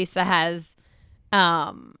Teresa has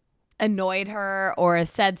annoyed her or has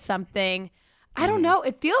said something. I don't know.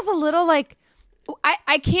 It feels a little like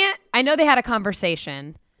I know they had a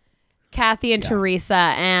conversation, Kathy and Teresa,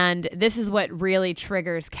 and this is what really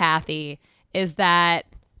triggers Kathy is that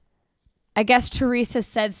I guess Teresa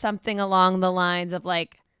said something along the lines of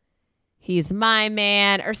like, he's my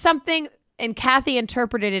man or something, and Kathy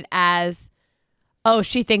interpreted it as, oh,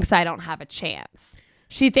 she thinks I don't have a chance.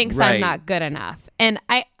 She thinks I'm not good enough. And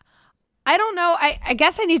I don't know. I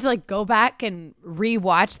guess I need to like go back and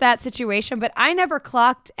rewatch that situation, but I never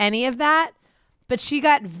clocked any of that. But she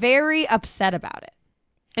got very upset about it,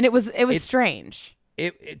 and it was strange.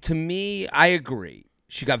 To me, I agree.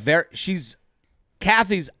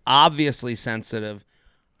 Kathy's obviously sensitive.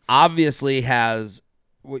 Obviously has,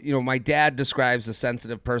 my dad describes a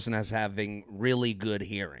sensitive person as having really good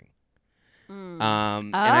hearing. And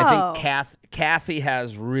I think Kathy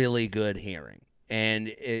has really good hearing. And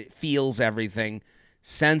it feels everything,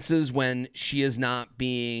 senses when she is not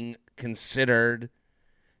being considered,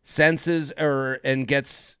 and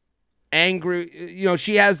gets angry.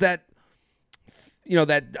 She has that,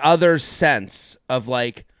 that other sense of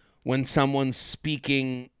like when someone's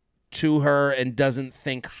speaking to her and doesn't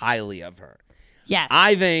think highly of her. Yes.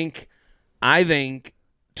 I think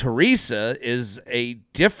Teresa is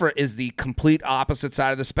the complete opposite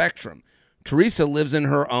side of the spectrum. Teresa lives in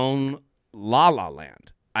her own La La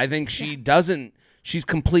Land. I think she's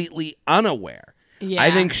completely unaware. Yeah.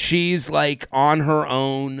 I think she's like on her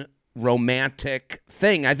own romantic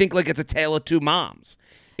thing. I think like it's a tale of two moms.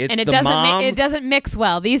 It doesn't mix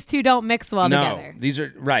well. These two don't mix well together. These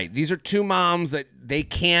are two moms that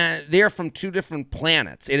they're from two different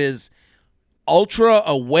planets. It is ultra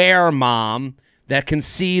aware mom that can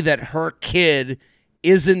see that her kid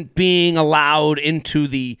isn't being allowed into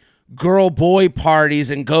the girl boy parties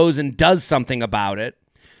and goes and does something about it,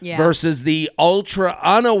 versus the ultra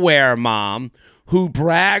unaware mom who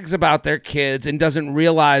brags about their kids and doesn't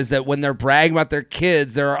realize that when they're bragging about their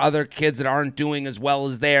kids, there are other kids that aren't doing as well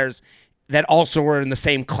as theirs that also were in the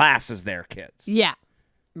same class as their kids. Yeah.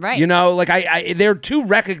 Right. They're two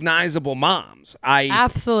recognizable moms.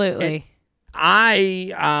 Absolutely.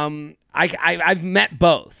 I've met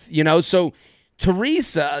both, so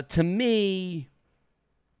Teresa, to me,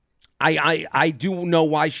 I do know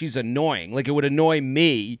why she's annoying. Like, it would annoy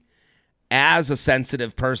me as a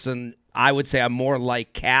sensitive person. I would say I'm more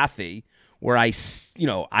like Kathy, where I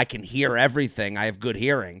can hear everything. I have good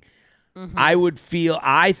hearing. Mm-hmm.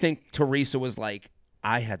 I think Teresa was like,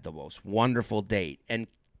 I had the most wonderful date, and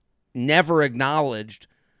never acknowledged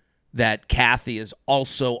that Kathy is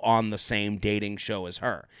also on the same dating show as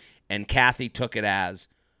her. And Kathy took it as,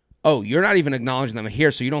 oh, you're not even acknowledging them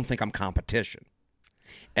here, so you don't think I'm competition.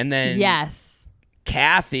 And then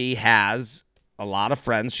Kathy has a lot of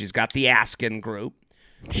friends. She's got the Askin group.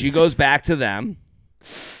 She goes back to them,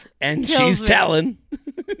 and she's telling.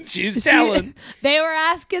 She's telling. They were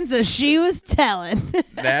asking, so she was telling.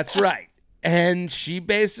 That's right. And she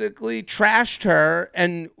basically trashed her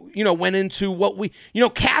and, went into what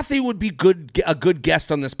Kathy would be a good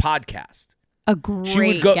guest on this podcast. A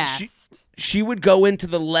great guest. She would go into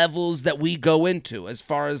the levels that we go into as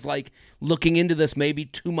far as like looking into this maybe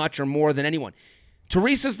too much or more than anyone.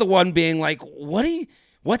 Teresa's the one being like,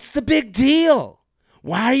 what's the big deal?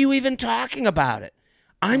 Why are you even talking about it?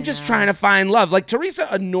 I'm just trying to find love. Like, Teresa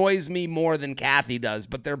annoys me more than Kathy does,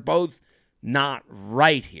 but they're both not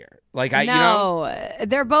right here. Like,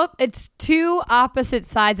 they're both, it's two opposite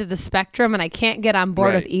sides of the spectrum, and I can't get on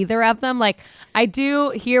board with either of them. Like, I do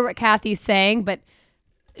hear what Kathy's saying, but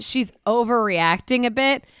she's overreacting a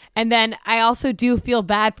bit. And then I also do feel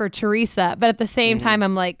bad for Teresa, but at the same time,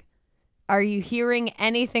 I'm like, are you hearing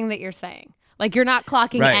anything that you're saying? Like, you're not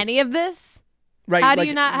clocking any of this? Right. How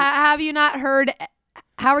have you not heard?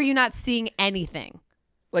 How are you not seeing anything?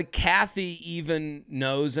 Like, Kathy even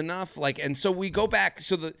knows enough. Like, and so we go back.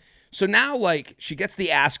 So now, like, she gets the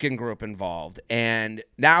Askin group involved, and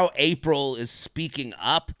now April is speaking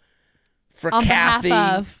up for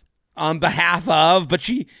Kathy on behalf of. But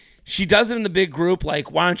she does it in the big group.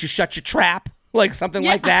 Like, why don't you shut your trap? Like, something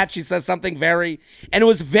like that. She says something and it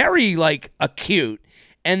was very like acute.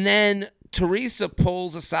 And then Teresa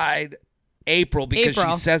pulls aside April because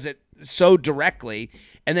she says it so directly,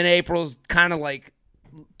 and then April's kind of like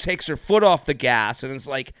takes her foot off the gas and is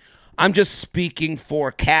like, I'm just speaking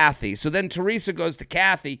for Kathy. So then Teresa goes to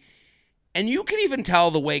Kathy, and you can even tell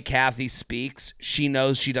the way Kathy speaks, she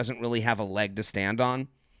knows she doesn't really have a leg to stand on.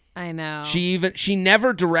 I know. She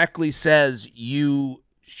never directly says you.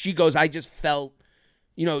 She goes, I just felt,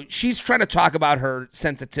 she's trying to talk about her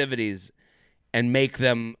sensitivities and make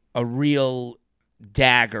them a real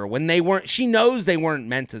dagger when they weren't. She knows they weren't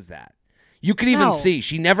meant as that. You could even see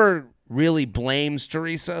she never really blames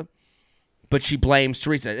Teresa, but she blames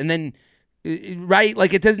Teresa, and then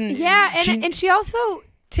like it doesn't. Yeah, and she also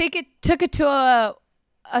took it to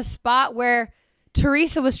a spot where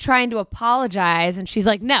Teresa was trying to apologize, and she's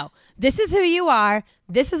like, no, this is who you are.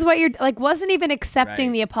 This is what you're like. Wasn't even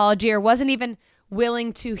accepting the apology, or wasn't even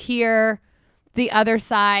willing to hear the other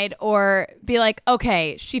side, or be like,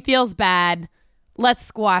 okay, she feels bad. let's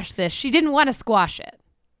squash this. She didn't want to squash it.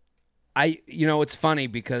 It's funny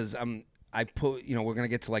because I put, we're going to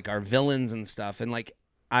get to like our villains and stuff. And like,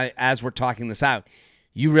 as we're talking this out,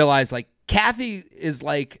 you realize like Kathy is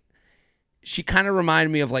like, she kind of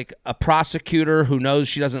reminded me of like a prosecutor who knows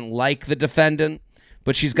she doesn't like the defendant,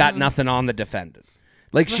 but she's got nothing on the defendant.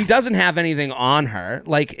 Like she doesn't have anything on her.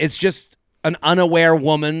 Like it's just an unaware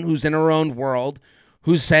woman who's in her own world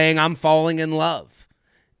who's saying, I'm falling in love.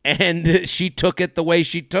 And she took it the way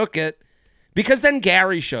she took it because then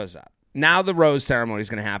Gary shows up. Now the rose ceremony is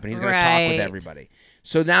going to happen. He's going to talk with everybody.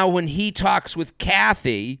 So now when he talks with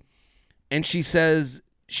Kathy and she says,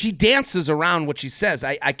 she dances around what she says.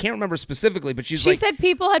 I can't remember specifically, but she said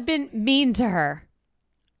people had been mean to her.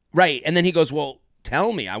 Right. And then he goes, well,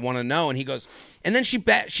 tell me. I want to know. And he goes, and then she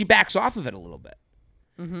backs off of it a little bit.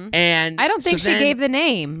 Mm-hmm. And I don't think she gave the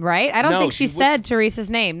name, right? I don't think she said Teresa's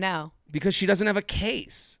name, no. Because she doesn't have a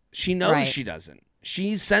case. She knows she doesn't.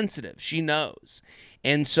 She's sensitive. She knows.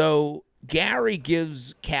 And so Gary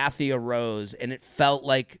gives Kathy a rose, and it felt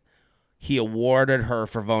like he awarded her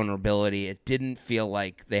for vulnerability. It didn't feel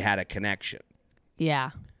like they had a connection.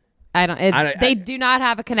 Yeah. They do not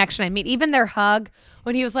have a connection. I mean, even their hug,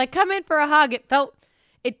 when he was like, come in for a hug, it felt,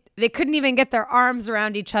 they couldn't even get their arms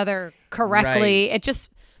around each other correctly. Right. It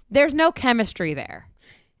just, there's no chemistry there.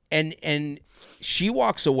 And she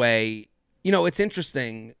walks away. It's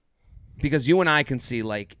interesting because you and I can see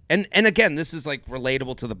like, and again, this is like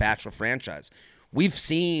relatable to the Bachelor franchise. We've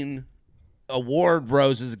seen award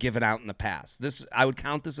roses given out in the past. I would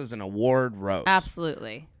count this as an award rose.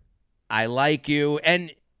 Absolutely. I like you.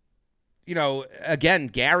 And, again,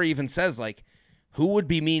 Gary even says like, who would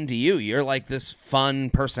be mean to you? You're like this fun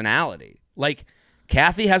personality. Like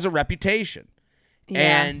Kathy has a reputation.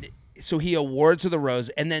 Yeah. And so he awards her the rose.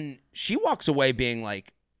 And then she walks away being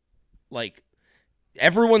like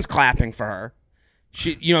everyone's clapping for her.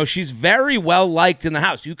 She's very well liked in the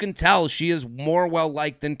house. You can tell she is more well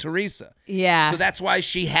liked than Teresa. Yeah. So that's why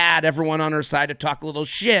she had everyone on her side to talk a little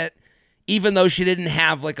shit, even though she didn't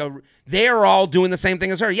have like they're all doing the same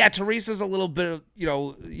thing as her. Yeah, Teresa's a little bit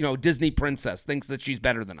of, Disney princess, thinks that she's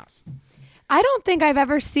better than us. I don't think I've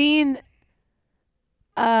ever seen,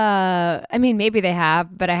 I mean, maybe they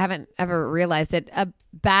have, but I haven't ever realized it. A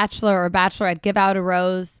bachelor or bachelorette give out a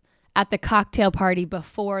rose at the cocktail party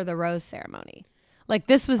before the rose ceremony. Like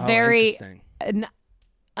this was very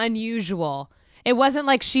unusual. It wasn't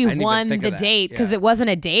like she won the date because it wasn't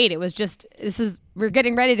a date. It was just, we're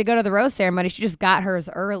getting ready to go to the rose ceremony. She just got hers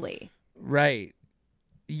early. Right.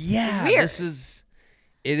 Yeah. It's weird.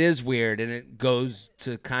 It is weird. And it goes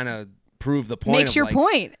to kind of prove the point. Makes your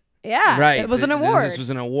point. Yeah. Right. It was an award. This was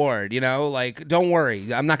an award, like, don't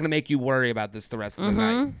worry. I'm not going to make you worry about this the rest of the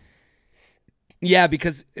night. Yeah,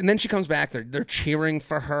 and then she comes back. They're cheering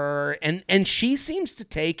for her, and she seems to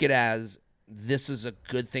take it as this is a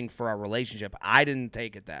good thing for our relationship. I didn't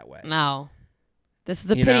take it that way. No, this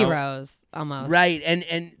is a pity rose almost. Right,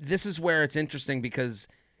 and this is where it's interesting because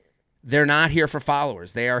they're not here for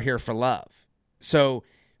followers. They are here for love. So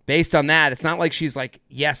based on that, it's not like she's like,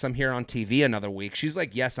 yes, I'm here on TV another week. She's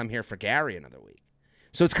like, yes, I'm here for Gary another week.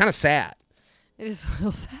 So it's kind of sad. It is a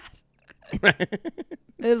little sad.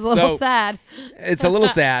 It's a little sad. It's a little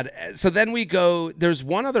sad. So then we go, there's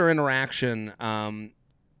one other interaction.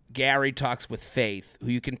 Gary talks with Faith, who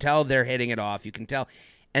you can tell they're hitting it off. You can tell.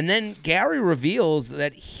 And then Gary reveals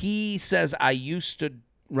that he says, I used to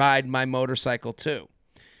ride my motorcycle too.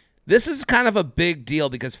 This is kind of a big deal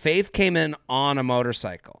because Faith came in on a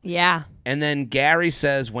motorcycle. Yeah. And then Gary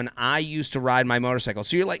says, when I used to ride my motorcycle.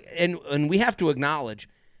 So you're like, and we have to acknowledge,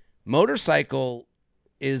 motorcycle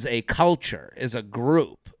is a culture, is a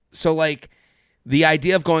group. So like the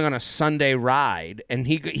idea of going on a Sunday ride, and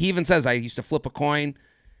he even says, I used to flip a coin,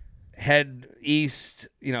 head east,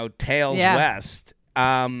 tails west.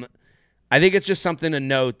 I think it's just something to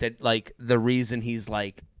note that like the reason he's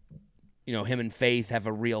like, him and Faith have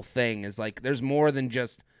a real thing is like there's more than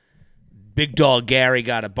just big dog Gary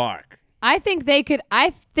got to bark. I think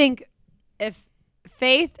if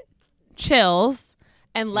Faith chills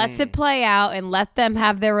and lets it play out and let them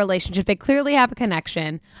have their relationship, they clearly have a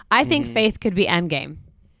connection. I think Faith could be endgame.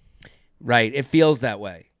 Right. It feels that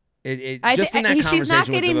way. Just in that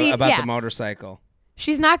conversation about the motorcycle.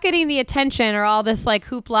 She's not getting the attention or all this like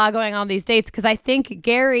hoopla going on these dates because I think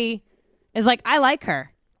Gary is like, I like her.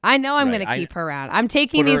 I know I'm going to keep her around. I'm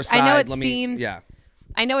taking these. Aside,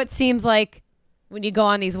 I know it seems like when you go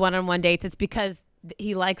on these one-on-one dates, it's because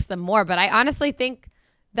he likes them more. But I honestly think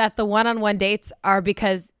that the one-on-one dates are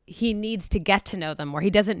because he needs to get to know them more. He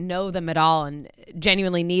doesn't know them at all and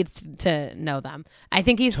genuinely needs to know them. I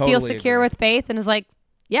think he feels secure with Faith and is like,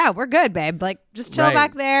 yeah, we're good, babe. Like, just chill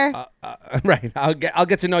back there. Right. I'll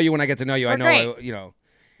get to know you when I get to know you. We're I know,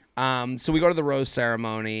 great. So we go to the rose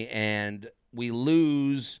ceremony, and we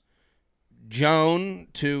lose Joan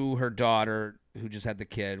to her daughter, who just had the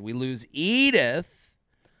kid. We lose Edith.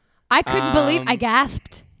 I couldn't believe. I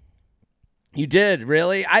gasped. You did,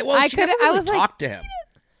 really? She never really talked to him.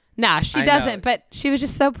 Nah, she doesn't. But she was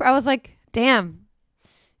just so. I was like, damn,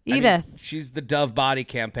 Edith. I mean, she's the Dove Body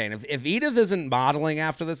Campaign. If Edith isn't modeling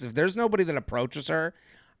after this, if there's nobody that approaches her,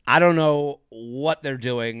 I don't know what they're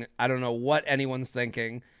doing. I don't know what anyone's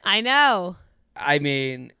thinking. I know. I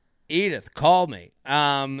mean, Edith, call me.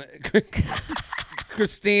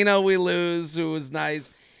 Christina, we lose, who was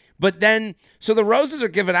nice. But then, so the roses are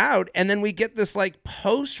given out, and then we get this like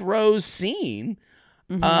post-rose scene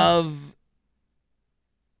of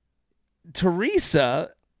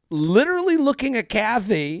Teresa literally looking at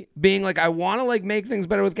Kathy, being like, I want to like make things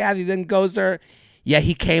better with Kathy, then goes to her, yeah,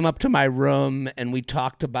 he came up to my room and we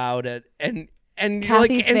talked about it. And you're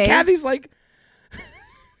like, and Kathy's like,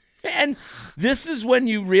 and this is when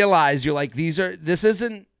you realize you're like, this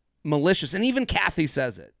isn't malicious. And even Kathy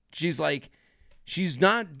says it. She's like, she's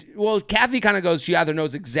not, well, Kathy kind of goes, she either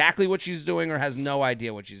knows exactly what she's doing or has no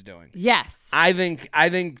idea what she's doing. Yes. I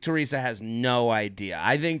think Teresa has no idea.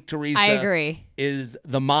 I think Teresa I agree. Is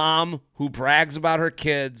the mom who brags about her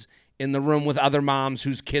kids in the room with other moms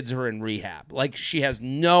whose kids are in rehab. Like, she has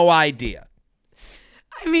no idea.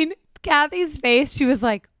 I mean, Kathy's face, she was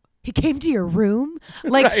like, he came to your room?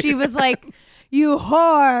 Like, right. She was like, you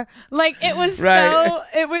whore. Like, it was right.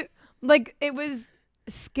 It was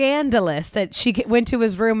scandalous that she went to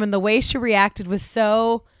his room, and the way she reacted was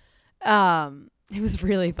so, it was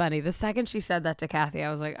really funny. The second she said that to Kathy,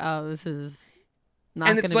 I was like, oh, this is not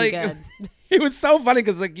going to be good. It was so funny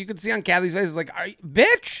because, like, you could see on Kathy's face, like,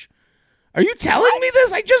 bitch, are you telling me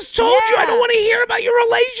this? I just told you I don't want to hear about your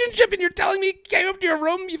relationship, and you're telling me you came up to your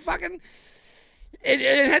room, you fucking...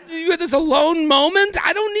 you had this alone moment?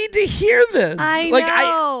 I don't need to hear this. I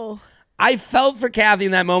know. I felt for Kathy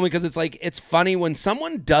in that moment because it's like, it's funny when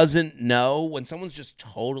someone doesn't know, when someone's just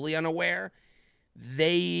totally unaware,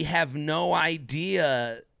 they have no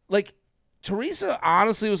idea. Like, Teresa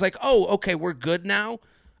honestly was like, oh, okay, we're good now.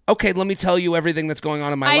 Okay, let me tell you everything that's going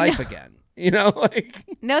on in my life again. You know, like,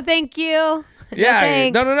 no, thank you. Yeah,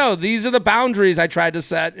 no. These are the boundaries I tried to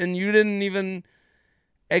set, and you didn't even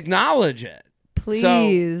acknowledge it. Please.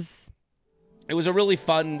 So, it was a really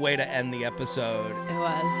fun way to end the episode. It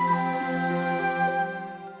was.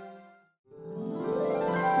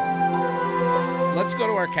 Let's go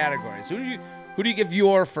to our categories. Who do you give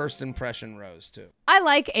your first impression rose to? I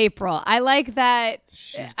like April. I like that.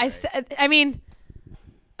 I mean,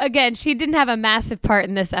 again, she didn't have a massive part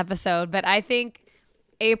in this episode, but I think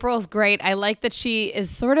April's great. I like that she is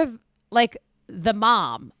sort of like the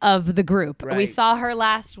mom of the group. Right. We saw her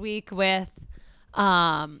last week with,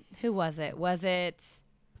 who was it? What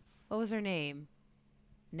was her name?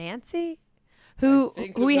 Nancy? Who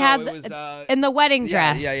we had in the wedding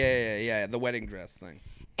dress. Yeah, the wedding dress thing.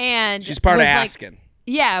 And she's part of Askin.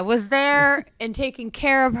 Was there and taking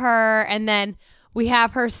care of her, and then we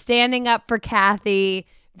have her standing up for Kathy,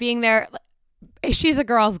 being there. She's a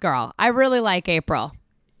girl's girl. I really like April.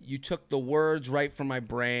 You took the words right from my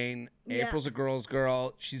brain. Yeah. April's a girl's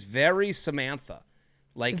girl. She's very Samantha.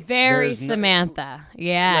 Like, very Samantha.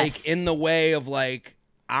 Yes. Like, in the way of, like,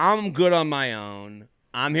 I'm good on my own.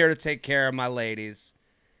 I'm here to take care of my ladies.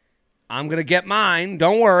 I'm going to get mine.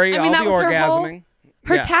 Don't worry. I'll be orgasming.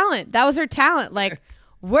 Her talent. That was her talent. Like,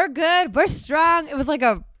 we're good. We're strong. It was like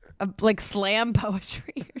a like slam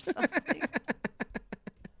poetry or something.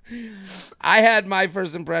 I had my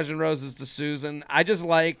first impression roses to Susan. I just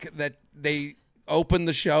like that they opened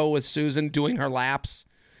the show with Susan doing her laps.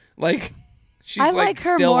 Like, she's I like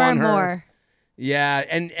her still more on and her. More. Yeah,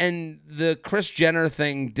 and the Kris Jenner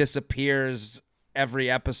thing disappears every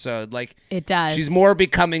episode. Like, it does. She's more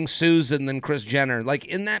becoming Susan than Kris Jenner. Like,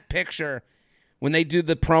 in that picture, when they do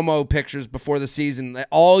the promo pictures before the season,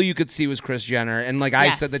 all you could see was Kris Jenner. And like, I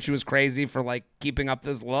said that she was crazy for like keeping up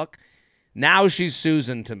this look. Now she's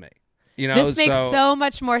Susan to me. You know, this makes so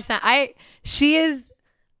much more sense. She is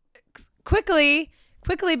quickly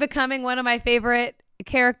becoming one of my favorite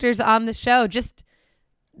characters on the show, just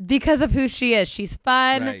because of who she is. She's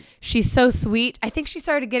fun. Right. She's so sweet. I think she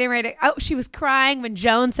started getting ready to, she was crying when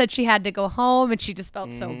Joan said she had to go home, and she just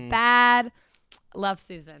felt so bad. Love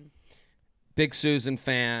Susan. Big Susan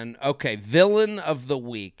fan. Okay, villain of the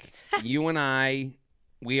week. You and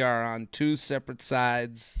we are on two separate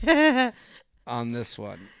sides on this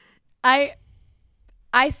one. I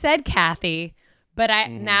said Kathy, but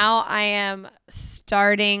now I am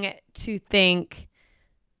starting to think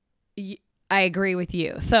I agree with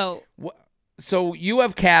you. So you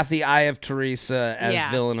have Kathy, I have Teresa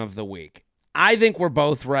as villain of the week. I think we're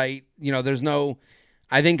both right. There's no.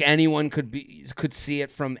 I think anyone could see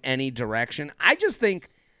it from any direction. I just think,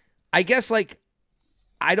 I guess, like,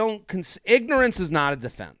 ignorance is not a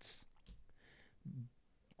defense.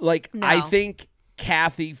 Like, no. I think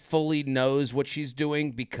Kathy fully knows what she's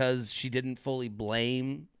doing because she didn't fully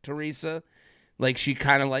blame Teresa. Like, she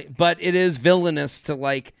kind of but it is villainous to,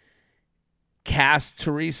 like, cast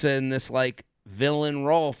Teresa in this, like, villain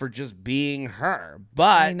role for just being her.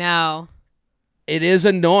 But I know. It is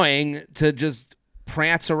annoying to just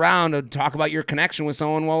prance around and talk about your connection with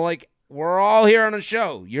someone. Well, like, we're all here on a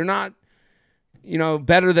show. You're not,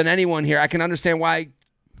 better than anyone here. I can understand why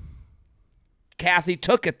Kathy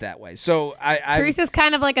took it that way. So Teresa's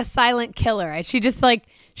kind of like a silent killer. She just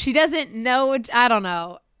she doesn't know. I don't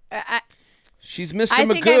know. She's Mr.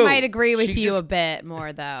 Magoo. I think I might agree with you a bit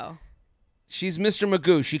more, though. She's Mr.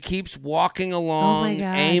 Magoo. She keeps walking along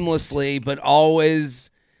aimlessly, but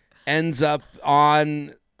always ends up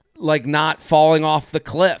on, like, not falling off the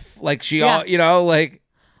cliff. Like, Wow,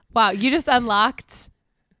 you just unlocked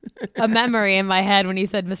a memory in my head when you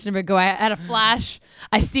said Mr. Magoo. I had a flash.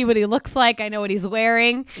 I see what he looks like. I know what he's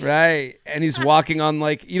wearing. Right. And he's walking on,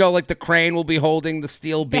 like, like the crane will be holding the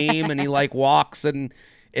steel beam, and he, like, walks, and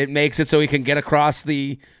it makes it so he can get across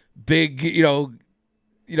the big,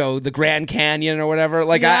 the Grand Canyon or whatever.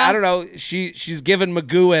 Like, I don't know. She's given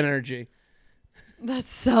Magoo energy.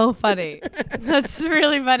 That's so funny. That's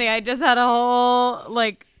really funny. I just had a whole,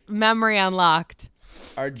 like, memory unlocked.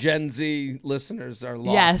 Our Gen Z listeners are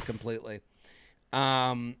lost completely.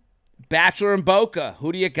 Bachelor and Boca,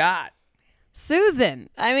 who do you got? Susan.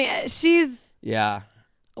 I mean, she's... Yeah.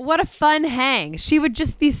 What a fun hang. She would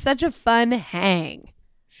just be such a fun hang.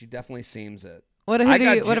 She definitely seems it. What about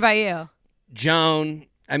you? Joan.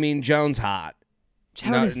 I mean, Joan's hot.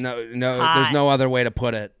 No, hot. There's no other way to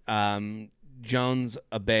put it. Joan's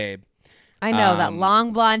a babe. I know, that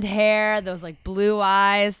long blonde hair, those, like, blue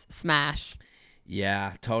eyes. Smash.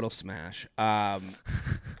 Yeah, total smash. I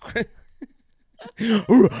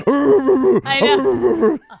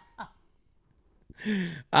know.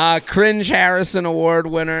 Cringe Harrison Award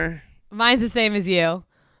winner. Mine's the same as you.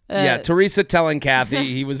 Yeah, Teresa telling Kathy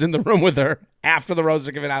he was in the room with her after the roses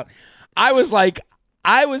are given out. I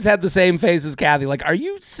had the same face as Kathy. Like, are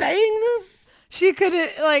you saying this? She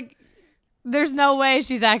couldn't, like, there's no way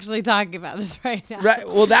she's actually talking about this right now. Right.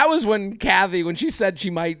 Well, that was when Kathy, when she said she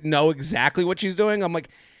might know exactly what she's doing, I'm like,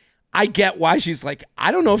 I get why she's like,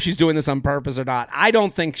 I don't know if she's doing this on purpose or not. I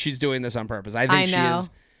don't think she's doing this on purpose. I think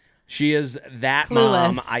she is that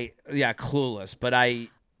clueless. Mom. Clueless. But I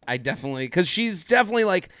definitely, because she's definitely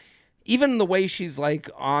like, even the way she's like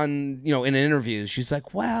on, in interviews, she's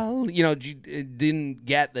like, well, she didn't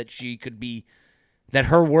get that she could be, that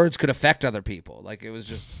her words could affect other people. Like, it was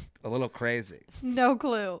just a little crazy. No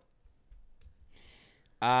clue.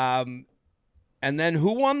 And then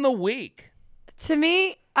who won the week? To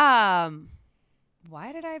me, why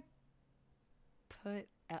did I put...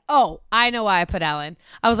 Oh, I know why I put Ellen.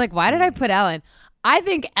 I was like, why did I put Ellen? I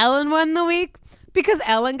think Ellen won the week because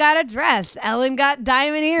Ellen got a dress. Ellen got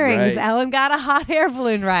diamond earrings. Right. Ellen got a hot air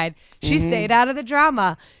balloon ride. She stayed out of the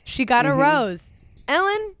drama. She got a rose.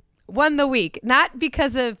 Ellen won the week. Not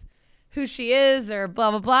because of who she is or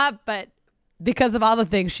blah, blah, blah, but because of all the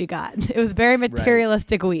things she got. It was a very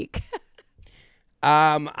materialistic week.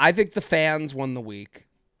 I think the fans won the week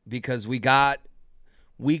because we got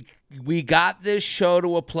this show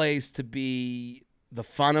to a place to be the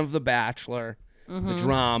fun of The Bachelor, the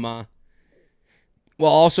drama,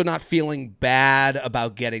 while also not feeling bad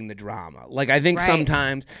about getting the drama. Like, I think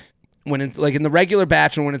sometimes when it's like in the regular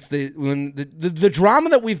Bachelor, when the drama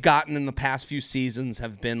that we've gotten in the past few seasons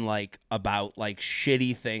have been like about like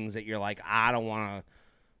shitty things that you're like, I don't want to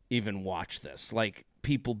even watch this. Like,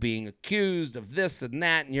 people being accused of this and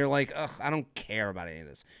that, and you're like, ugh, I don't care about any of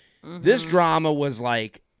this. This drama was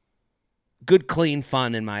like good, clean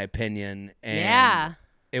fun, in my opinion. And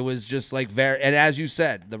it was just like and as you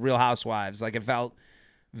said, the Real Housewives, like, it felt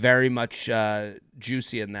very much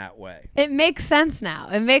juicy in that way. It makes sense now.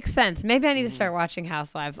 It makes sense. Maybe I need to start watching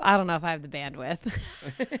Housewives. I don't know if I have the bandwidth.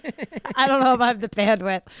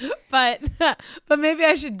 but maybe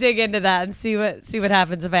I should dig into that and see what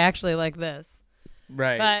happens if I actually like this.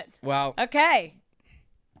 Right. But well, okay.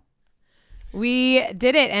 We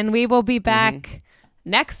did it, and we will be back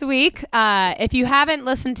next week. If you haven't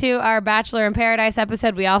listened to our Bachelor in Paradise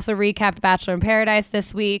episode, we also recapped Bachelor in Paradise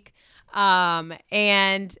this week.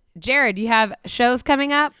 And Jared, do you have shows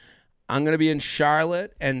coming up? I'm going to be in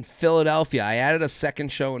Charlotte and Philadelphia. I added a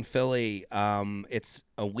second show in Philly. It's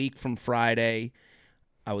a week from Friday.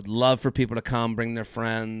 I would love for people to come, bring their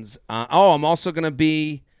friends. I'm also going to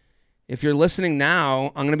be, if you're listening now,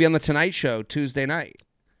 I'm going to be on The Tonight Show Tuesday night.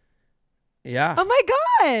 Yeah. Oh, my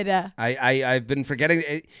God. I've been forgetting.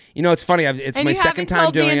 It's funny. It's and my second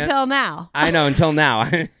time doing it. Until now. I know, until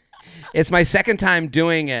now. It's my second time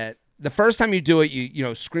doing it. The first time you do it,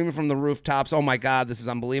 you screaming from the rooftops, oh, my God, this is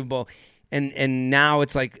unbelievable. And now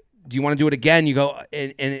it's like, do you want to do it again? You go,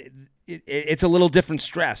 and it's a little different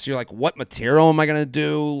stress. You're like, what material am I going to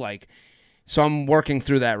do? Like, so I'm working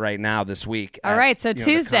through that right now this week. All right, so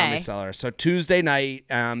Tuesday. The Comedy Cellar. So Tuesday night,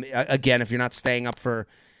 again, if you're not staying up for,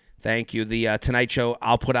 thank you, the Tonight Show,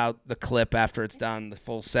 I'll put out the clip after it's done, the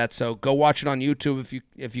full set. So go watch it on YouTube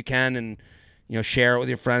if you can, and share it with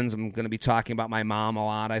your friends. I'm going to be talking about my mom a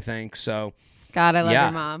lot, I think. So, God, I love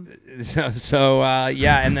your mom. So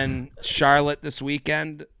and then Charlotte this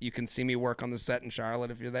weekend. You can see me work on the set in Charlotte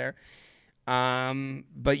if you're there.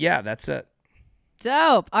 But yeah, that's it.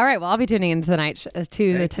 Dope. All right. Well, I'll be tuning into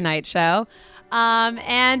the Tonight Show.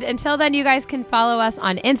 And until then, you guys can follow us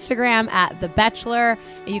on Instagram at The Bachelor.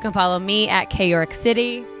 You can follow me at K York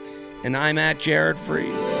City. And I'm at Jared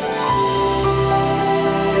Freed.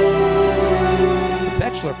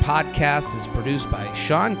 Bachelor Podcast is produced by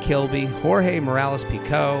Sean Kilby, Jorge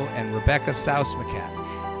Morales-Pico, and Rebecca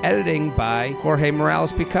Saus-Macat. Editing by Jorge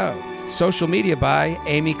Morales-Pico. Social media by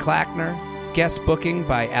Amy Clackner. Guest booking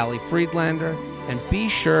by Ali Friedlander. And be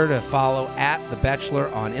sure to follow at The Bachelor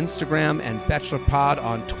on Instagram and BachelorPod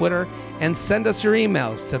on Twitter. And send us your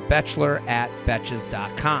emails to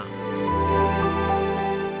bachelor@betches.com.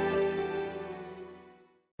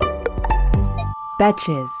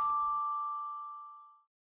 Betches.